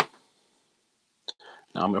 Now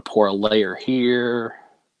I'm going to pour a layer here,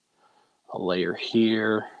 a layer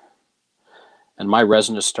here, and my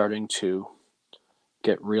resin is starting to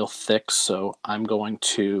get real thick, so I'm going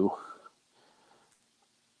to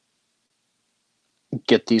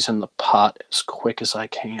get these in the pot as quick as I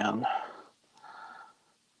can,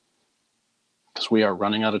 because we are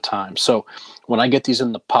running out of time. So when I get these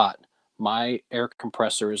in the pot, my air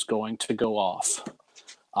compressor is going to go off.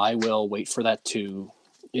 I will wait for that to,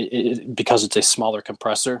 because it's a smaller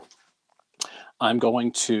compressor, I'm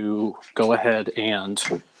going to go ahead and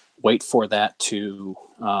wait for that to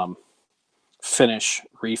finish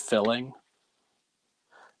refilling,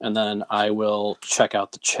 and then I will check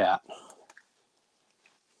out the chat.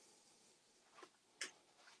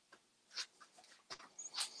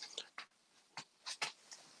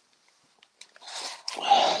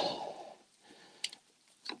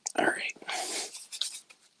 All right.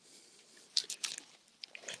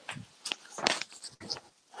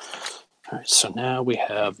 All right, so now we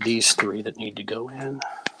have these 3 that need to go in.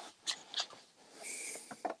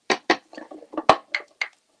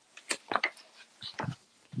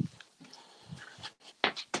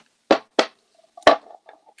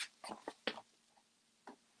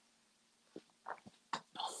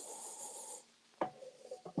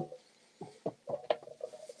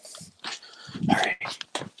 All right.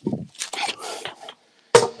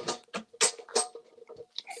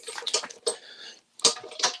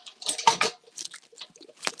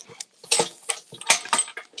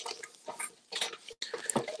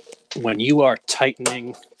 When you are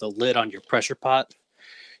tightening the lid on your pressure pot,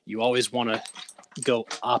 you always want to go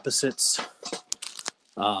opposites.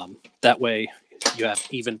 That way you have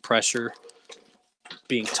even pressure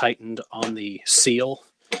being tightened on the seal.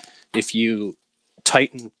 If you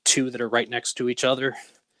tighten two that are right next to each other,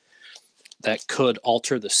 that could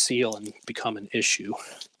alter the seal and become an issue.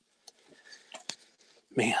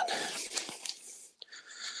 Man.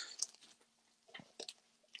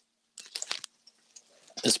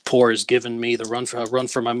 This pour is giving me the run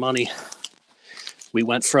for my money. We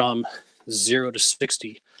went from 0 to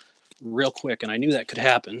 60 real quick, and I knew that could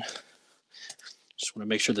happen. Just want to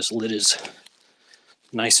make sure this lid is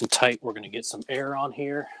nice and tight. We're going to get some air on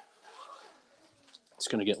here. It's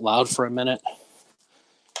going to get loud for a minute.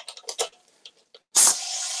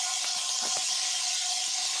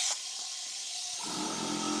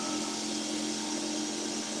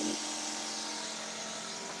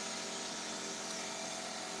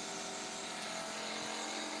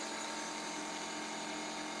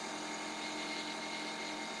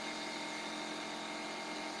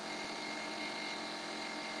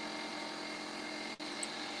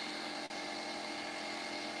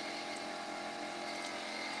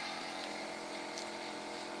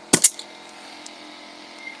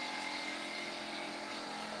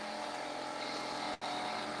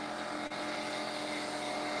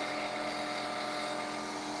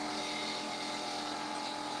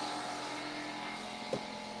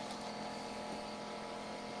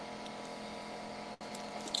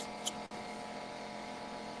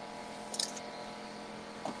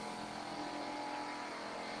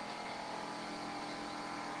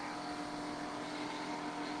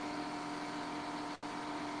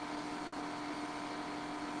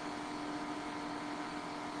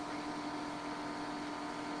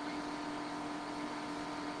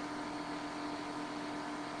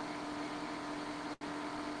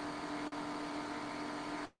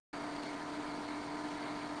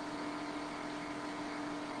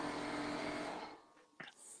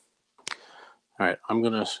 All right, I'm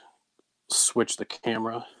going to switch the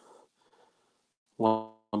camera one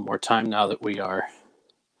more time now that we are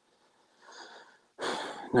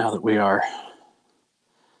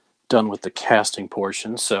done with the casting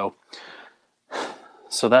portion. So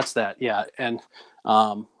that's that. Yeah, and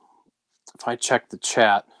if I check the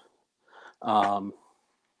chat,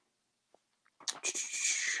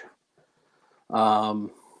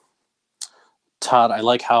 Todd, I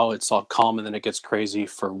like how it's all calm and then it gets crazy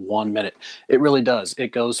for 1 minute. It really does.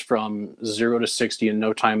 It goes from 0 to 60 in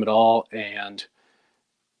no time at all. And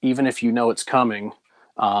even if you know it's coming,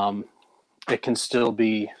 it can still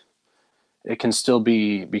be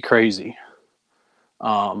crazy.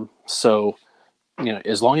 So, you know,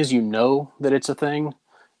 as long as you know that it's a thing,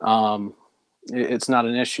 it's not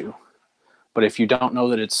an issue. But if you don't know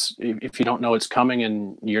that if you don't know it's coming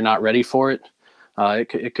and you're not ready for it,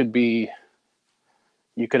 it could be,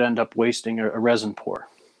 you could end up wasting a resin pour.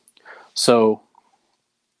 So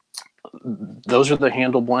those are the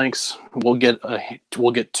handle blanks. We'll get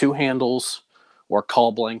 2 handles or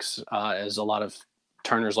call blanks, as a lot of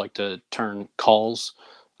turners like to turn calls.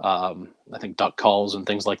 I think duck calls and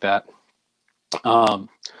things like that.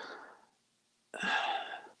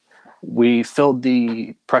 We filled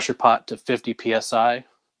the pressure pot to 50 psi.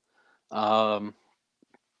 What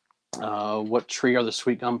tree are the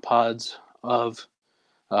sweet gum pods of?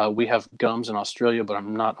 We have gums in Australia, but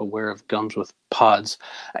I'm not aware of gums with pods.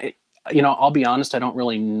 I'll be honest, I don't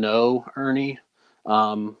really know, Ernie.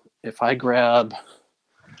 If I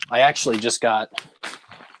actually just here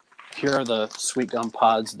are the sweet gum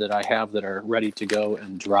pods that I have that are ready to go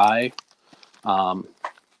and dry.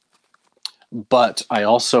 But I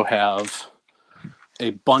also have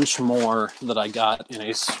a bunch more that I got in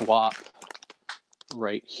a swap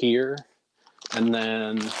right here. And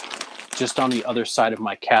then just on the other side of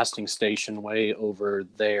my casting station, way over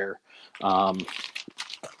there, I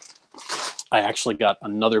actually got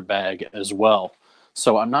another bag as well.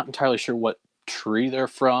 So I'm not entirely sure what tree they're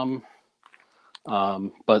from,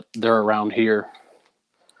 but they're around here.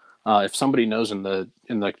 If somebody knows in the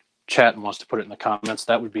chat and wants to put it in the comments,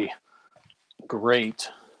 that would be great.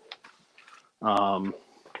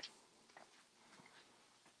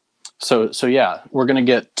 So yeah, we're gonna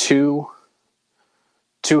get two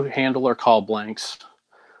handle or call blanks.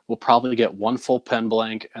 We'll probably get 1 full pen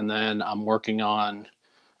blank, and then I'm working on,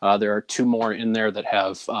 there are 2 more in there that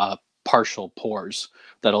have partial pours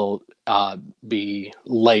that'll be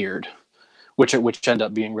layered, which end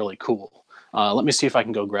up being really cool. Let me see if I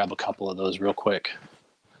can go grab a couple of those real quick.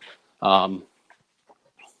 I've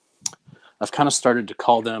kind of started to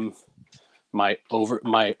call them my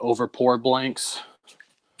over pour blanks.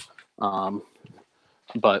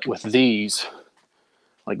 But with these,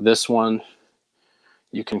 like this one,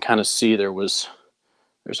 you can kind of see there's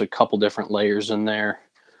a couple different layers in there.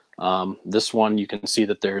 This one, you can see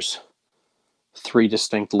that there's 3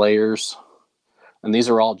 distinct layers. And these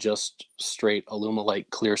are all just straight Alumilite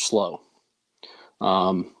clear slow.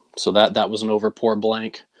 So that was an overpour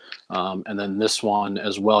blank. And then this one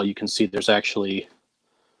as well, you can see there's actually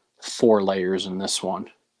 4 layers in this one.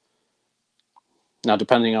 Now,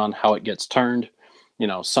 depending on how it gets turned, you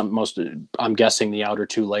know, I'm guessing the outer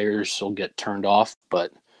 2 layers will get turned off,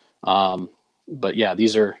 but yeah,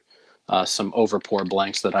 these are some overpour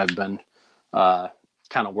blanks that I've been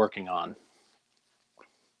kind of working on.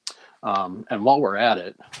 And while we're at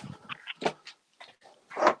it,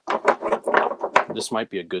 this might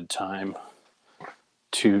be a good time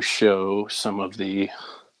to show some of the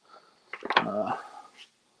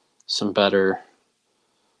some better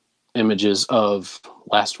images of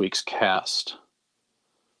last week's cast.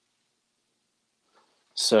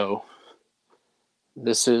 So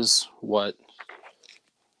this is what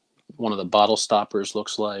one of the bottle stoppers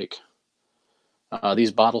looks like.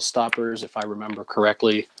 These bottle stoppers, if I remember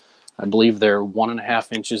correctly, I believe they're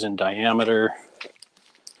 1.5 inches in diameter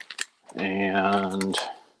and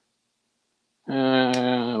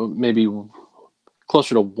maybe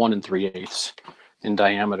closer to 1 3/8 in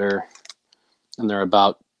diameter, and they're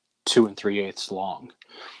about 2 3/8 long.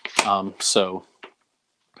 So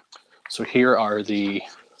here are the,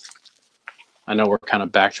 I know we're kind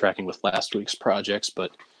of backtracking with last week's projects,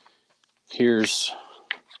 but here's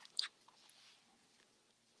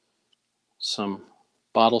some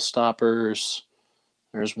bottle stoppers.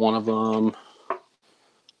 There's one of them.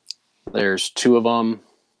 There's 2 of them,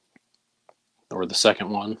 or the second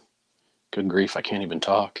one. Good grief, I can't even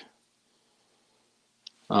talk.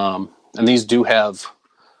 And these do have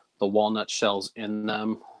the walnut shells in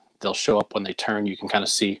them. They'll show up when they turn. You can kind of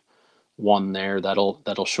see one there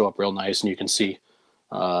that'll show up real nice, and you can see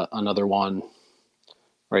another one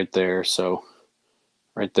right there. So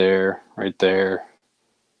right there,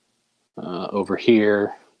 over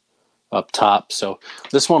here, up top. So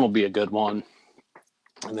this one will be a good one.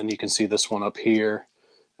 And then you can see this one up here,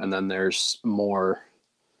 and then there's more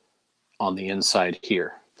on the inside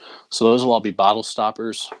here. So those will all be bottle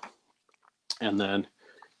stoppers. And then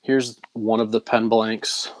here's one of the pen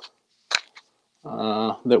blanks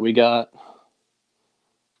that we got.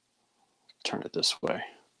 Turn it this way.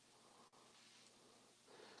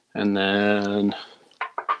 And then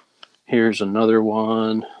here's another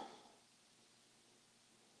one.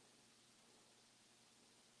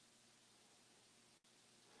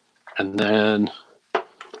 And then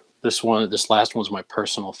this last one's my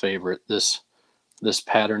personal favorite. This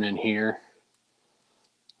pattern in here.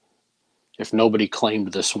 If nobody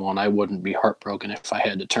claimed this one, I wouldn't be heartbroken if I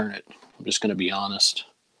had to turn it. I'm just going to be honest.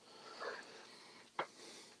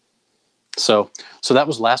 So that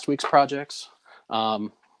was last week's projects.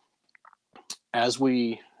 As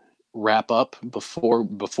we wrap up,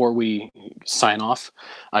 before we sign off,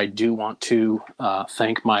 I do want to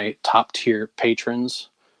thank my top tier patrons,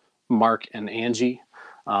 Mark and Angie.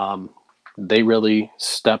 They really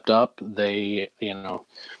stepped up.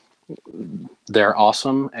 They're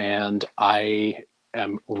awesome, and I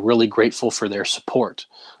am really grateful for their support.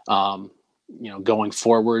 Going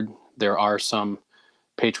forward, there are some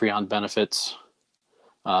Patreon benefits,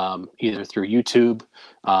 either through YouTube.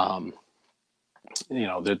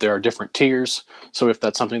 There are different tiers. So if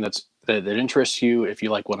that's something that interests you, if you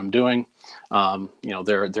like what I'm doing,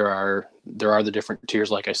 there are the different tiers,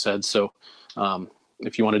 like I said. So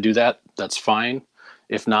if you want to do that, that's fine.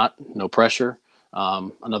 If not, no pressure.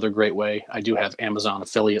 Another great way, I do have Amazon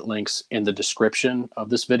affiliate links in the description of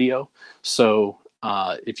this video. So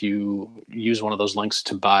if you use one of those links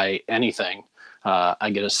to buy anything,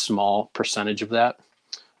 I get a small percentage of that.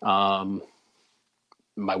 My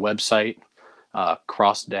website,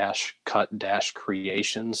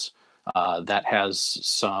 cross-cut-creations, that has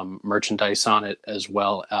some merchandise on it as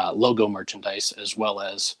well, logo merchandise, as well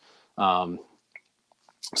as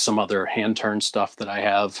some other hand-turned stuff that I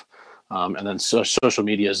have. And then social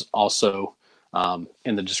media is also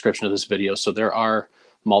in the description of this video. So there are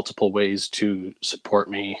multiple ways to support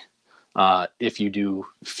me if you do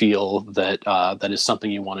feel that that is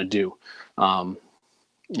something you want to do.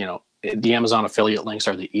 The Amazon affiliate links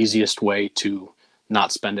are the easiest way to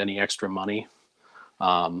not spend any extra money.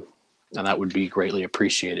 And that would be greatly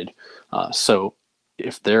appreciated. So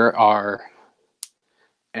if there are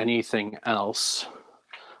anything else,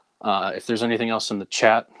 if there's anything else in the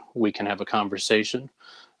chat, we can have a conversation.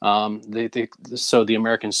 So the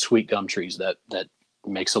American sweet gum trees, that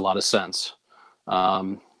makes a lot of sense.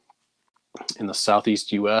 In the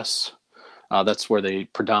Southeast US, that's where they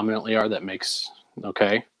predominantly are. That makes,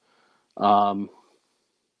 okay.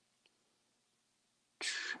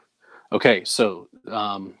 Okay, so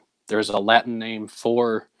there's a Latin name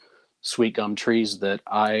for sweet gum trees that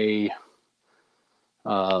I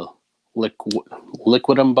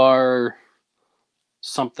liquidum bar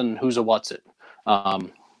something. Who's a what's it?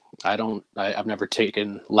 I've never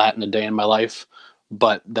taken Latin a day in my life,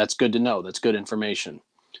 but that's good to know. That's good information.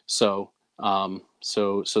 So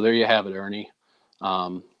so there you have it, Ernie.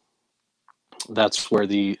 Um, that's where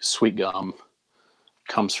the sweet gum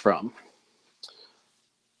comes from.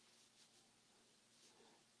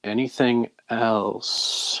 Anything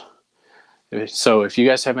else? So if you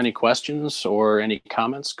guys have any questions or any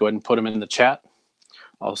comments, go ahead and put them in the chat.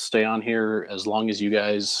 I'll stay on here as long as you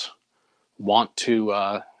guys want to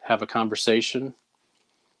have a conversation.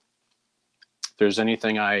 If there's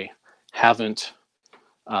anything I haven't,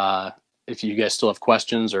 if you guys still have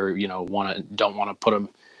questions or don't want to put them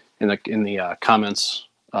in the comments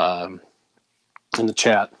in the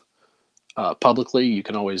chat publicly, you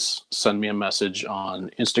can always send me a message on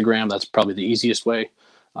Instagram. That's probably the easiest way.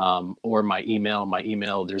 Or my email.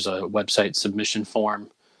 There's a website submission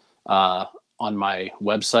form on my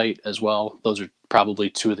website as well. Those are probably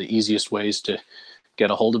two of the easiest ways to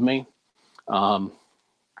get a hold of me. Can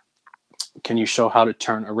you show how to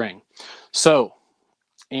turn a ring? So,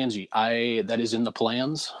 Angie, that is in the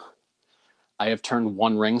plans. I have turned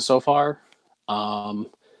one ring so far.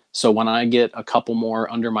 So when I get a couple more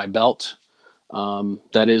under my belt,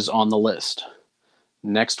 that is on the list.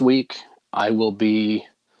 Next week, I will be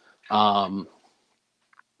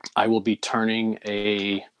turning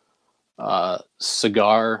a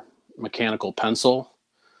cigar mechanical pencil.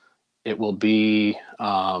 It will be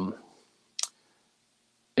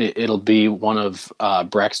it'll be one of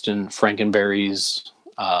Braxton Frankenberry's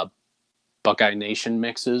Buckeye Nation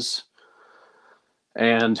mixes,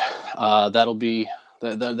 and that'll be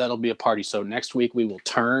a party. So next week we will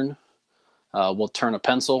turn a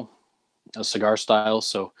pencil, a cigar style.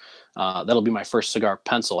 So that'll be my first cigar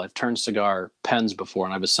pencil. I've turned cigar pens before,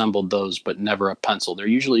 and I've assembled those, but never a pencil. They're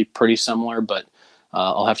usually pretty similar, but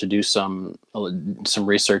I'll have to do some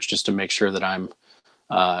research just to make sure that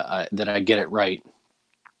that I get it right.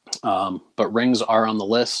 But rings are on the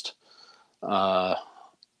list.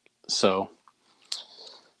 So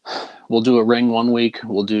we'll do a ring one week.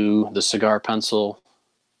 We'll do the cigar pencil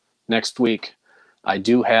next week. I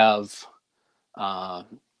do have a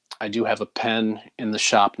pen in the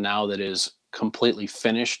shop now that is completely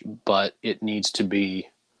finished, but it needs to be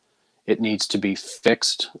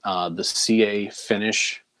fixed. The CA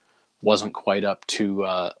finish wasn't quite up to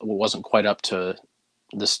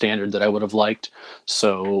the standard that I would have liked.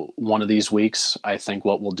 So one of these weeks, I think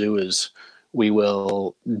what we'll do is we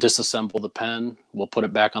will disassemble the pen, we'll put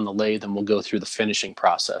it back on the lathe, and we'll go through the finishing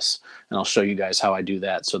process. And I'll show you guys how I do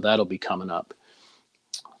that. So that'll be coming up.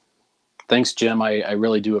 Thanks, Jim. I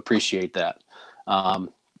really do appreciate that.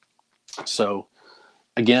 So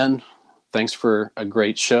again, thanks for a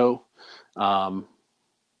great show. I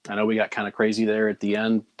know we got kind of crazy there at the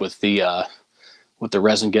end with the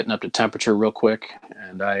resin getting up to temperature real quick,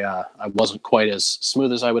 and I wasn't quite as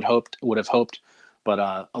smooth as I would have hoped.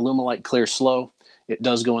 But Alumilite Clear Slow, it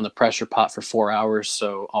does go in the pressure pot for 4 hours,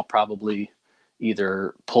 so I'll probably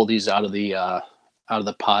either pull these out of the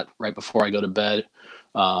pot right before I go to bed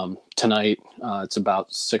tonight. It's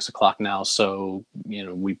about 6 o'clock now, so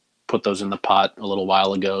we put those in the pot a little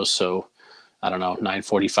while ago. So I don't know,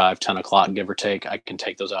 9:45, 10 o'clock, give or take, I can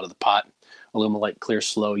take those out of the pot. Alumilite Clear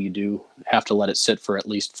Slow, you do have to let it sit for at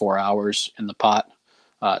least 4 hours in the pot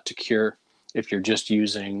to cure. If you're just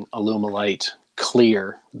using Alumilite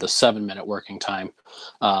Clear, the 7-minute working time,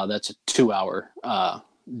 that's a 2-hour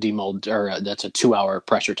demold, or that's a 2-hour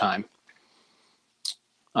pressure time.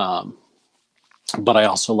 But I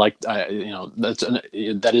also like,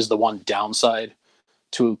 that is the one downside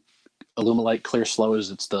to Alumilite Clear Slow,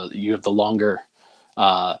 is you have the longer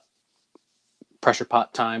pressure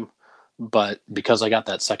pot time. But because I got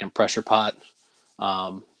that second pressure pot,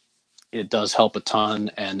 it does help a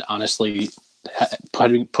ton. And honestly,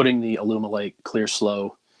 putting the Alumilite Clear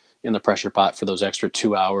Slow in the pressure pot for those extra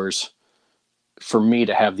 2 hours, for me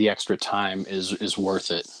to have the extra time is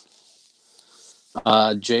worth it.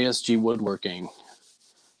 JSG Woodworking,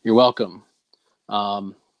 you're welcome.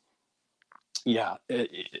 Yeah,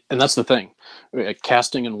 and that's the thing,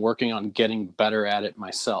 casting and working on getting better at it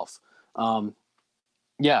myself.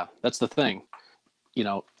 Yeah, that's the thing.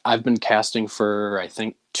 I've been casting for, I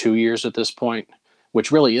think, 2 years at this point,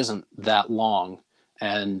 which really isn't that long.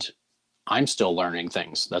 And I'm still learning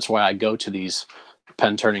things. That's why I go to these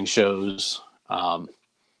pen turning shows, and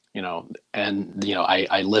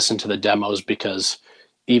I listen to the demos, because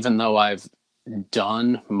even though I've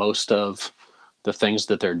done most of the things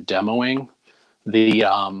that they're demoing, the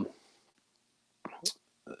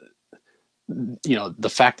the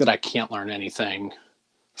fact that I can't learn anything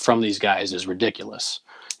from these guys is ridiculous.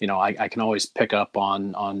 I can always pick up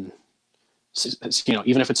on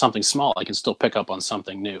even if it's something small, I can still pick up on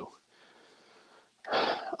something new.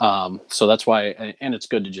 So that's why, and it's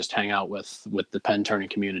good to just hang out with the pen turning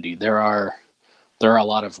community. There are a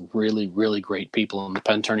lot of really, really great people in the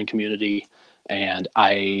pen turning community, and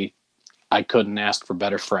I couldn't ask for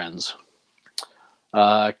better friends.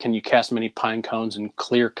 Can you cast many pine cones in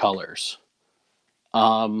clear colors?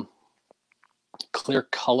 Clear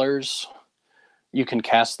colors, you can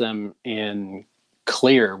cast them in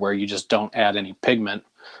clear where you just don't add any pigment.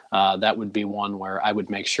 That would be one where I would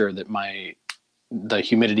make sure that the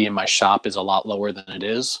humidity in my shop is a lot lower than it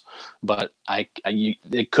is, but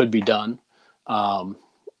it could be done.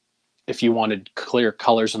 If you wanted clear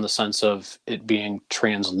colors in the sense of it being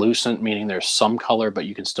translucent, meaning there's some color, but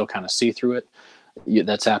you can still kind of see through it,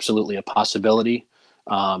 that's absolutely a possibility.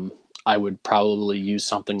 I would probably use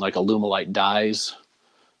something like Alumilite dyes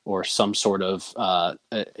or some sort of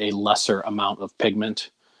a lesser amount of pigment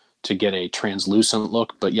to get a translucent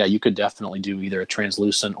look. But yeah, you could definitely do either a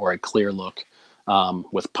translucent or a clear look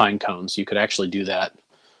with pine cones. You could actually do that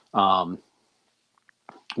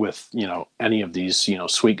with any of these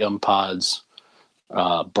sweet gum pods,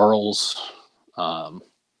 burls,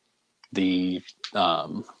 the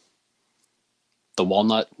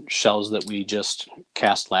walnut shells that we just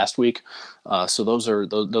cast last week. So those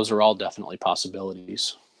are all definitely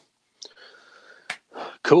possibilities.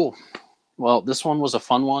 Cool. Well, this one was a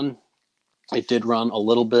fun one. It did run a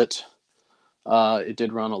little bit. It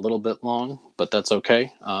did run a little bit long, but that's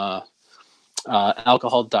okay.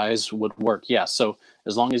 Alcohol dyes would work. Yeah. So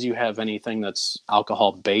as long as you have anything that's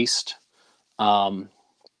alcohol based, yeah,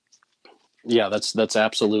 that's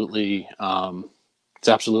absolutely it's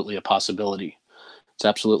absolutely a possibility. It's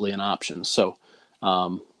absolutely an option. So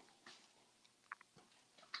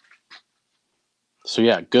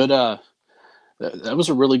yeah, good. That was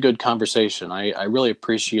a really good conversation. I really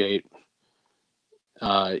appreciate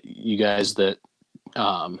you guys that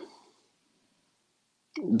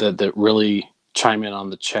that really chime in on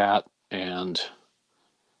the chat and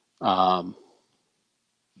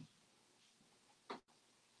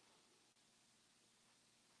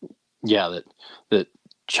yeah, that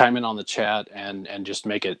chime in on the chat and just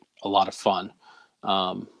make it a lot of fun.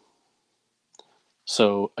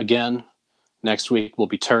 So again, next week we'll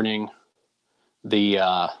be turning the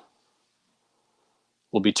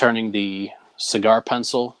cigar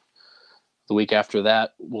pencil. The week after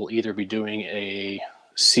that, we'll either be doing a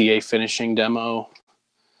CA finishing demo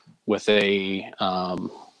with a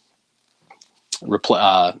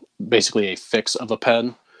basically a fix of a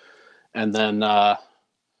pen, and then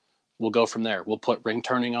we'll go from there. We'll put ring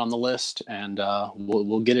turning on the list, and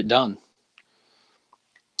we'll get it done.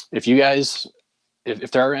 If you guys,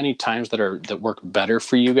 if there are any times that work better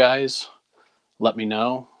for you guys, let me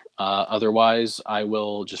know. Otherwise, I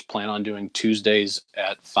will just plan on doing Tuesdays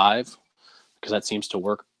at 5 because that seems to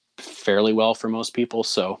work fairly well for most people.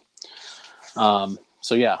 So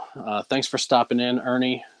yeah, thanks for stopping in,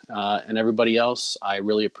 Ernie, and everybody else. I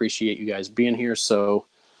really appreciate you guys being here. So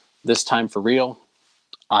this time for real,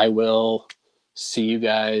 I will see you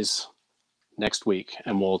guys next week,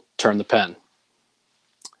 and we'll turn the pen.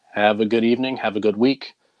 Have a good evening. Have a good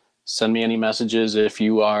week. Send me any messages if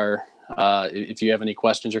you have any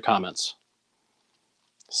questions or comments.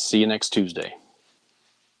 See you next Tuesday.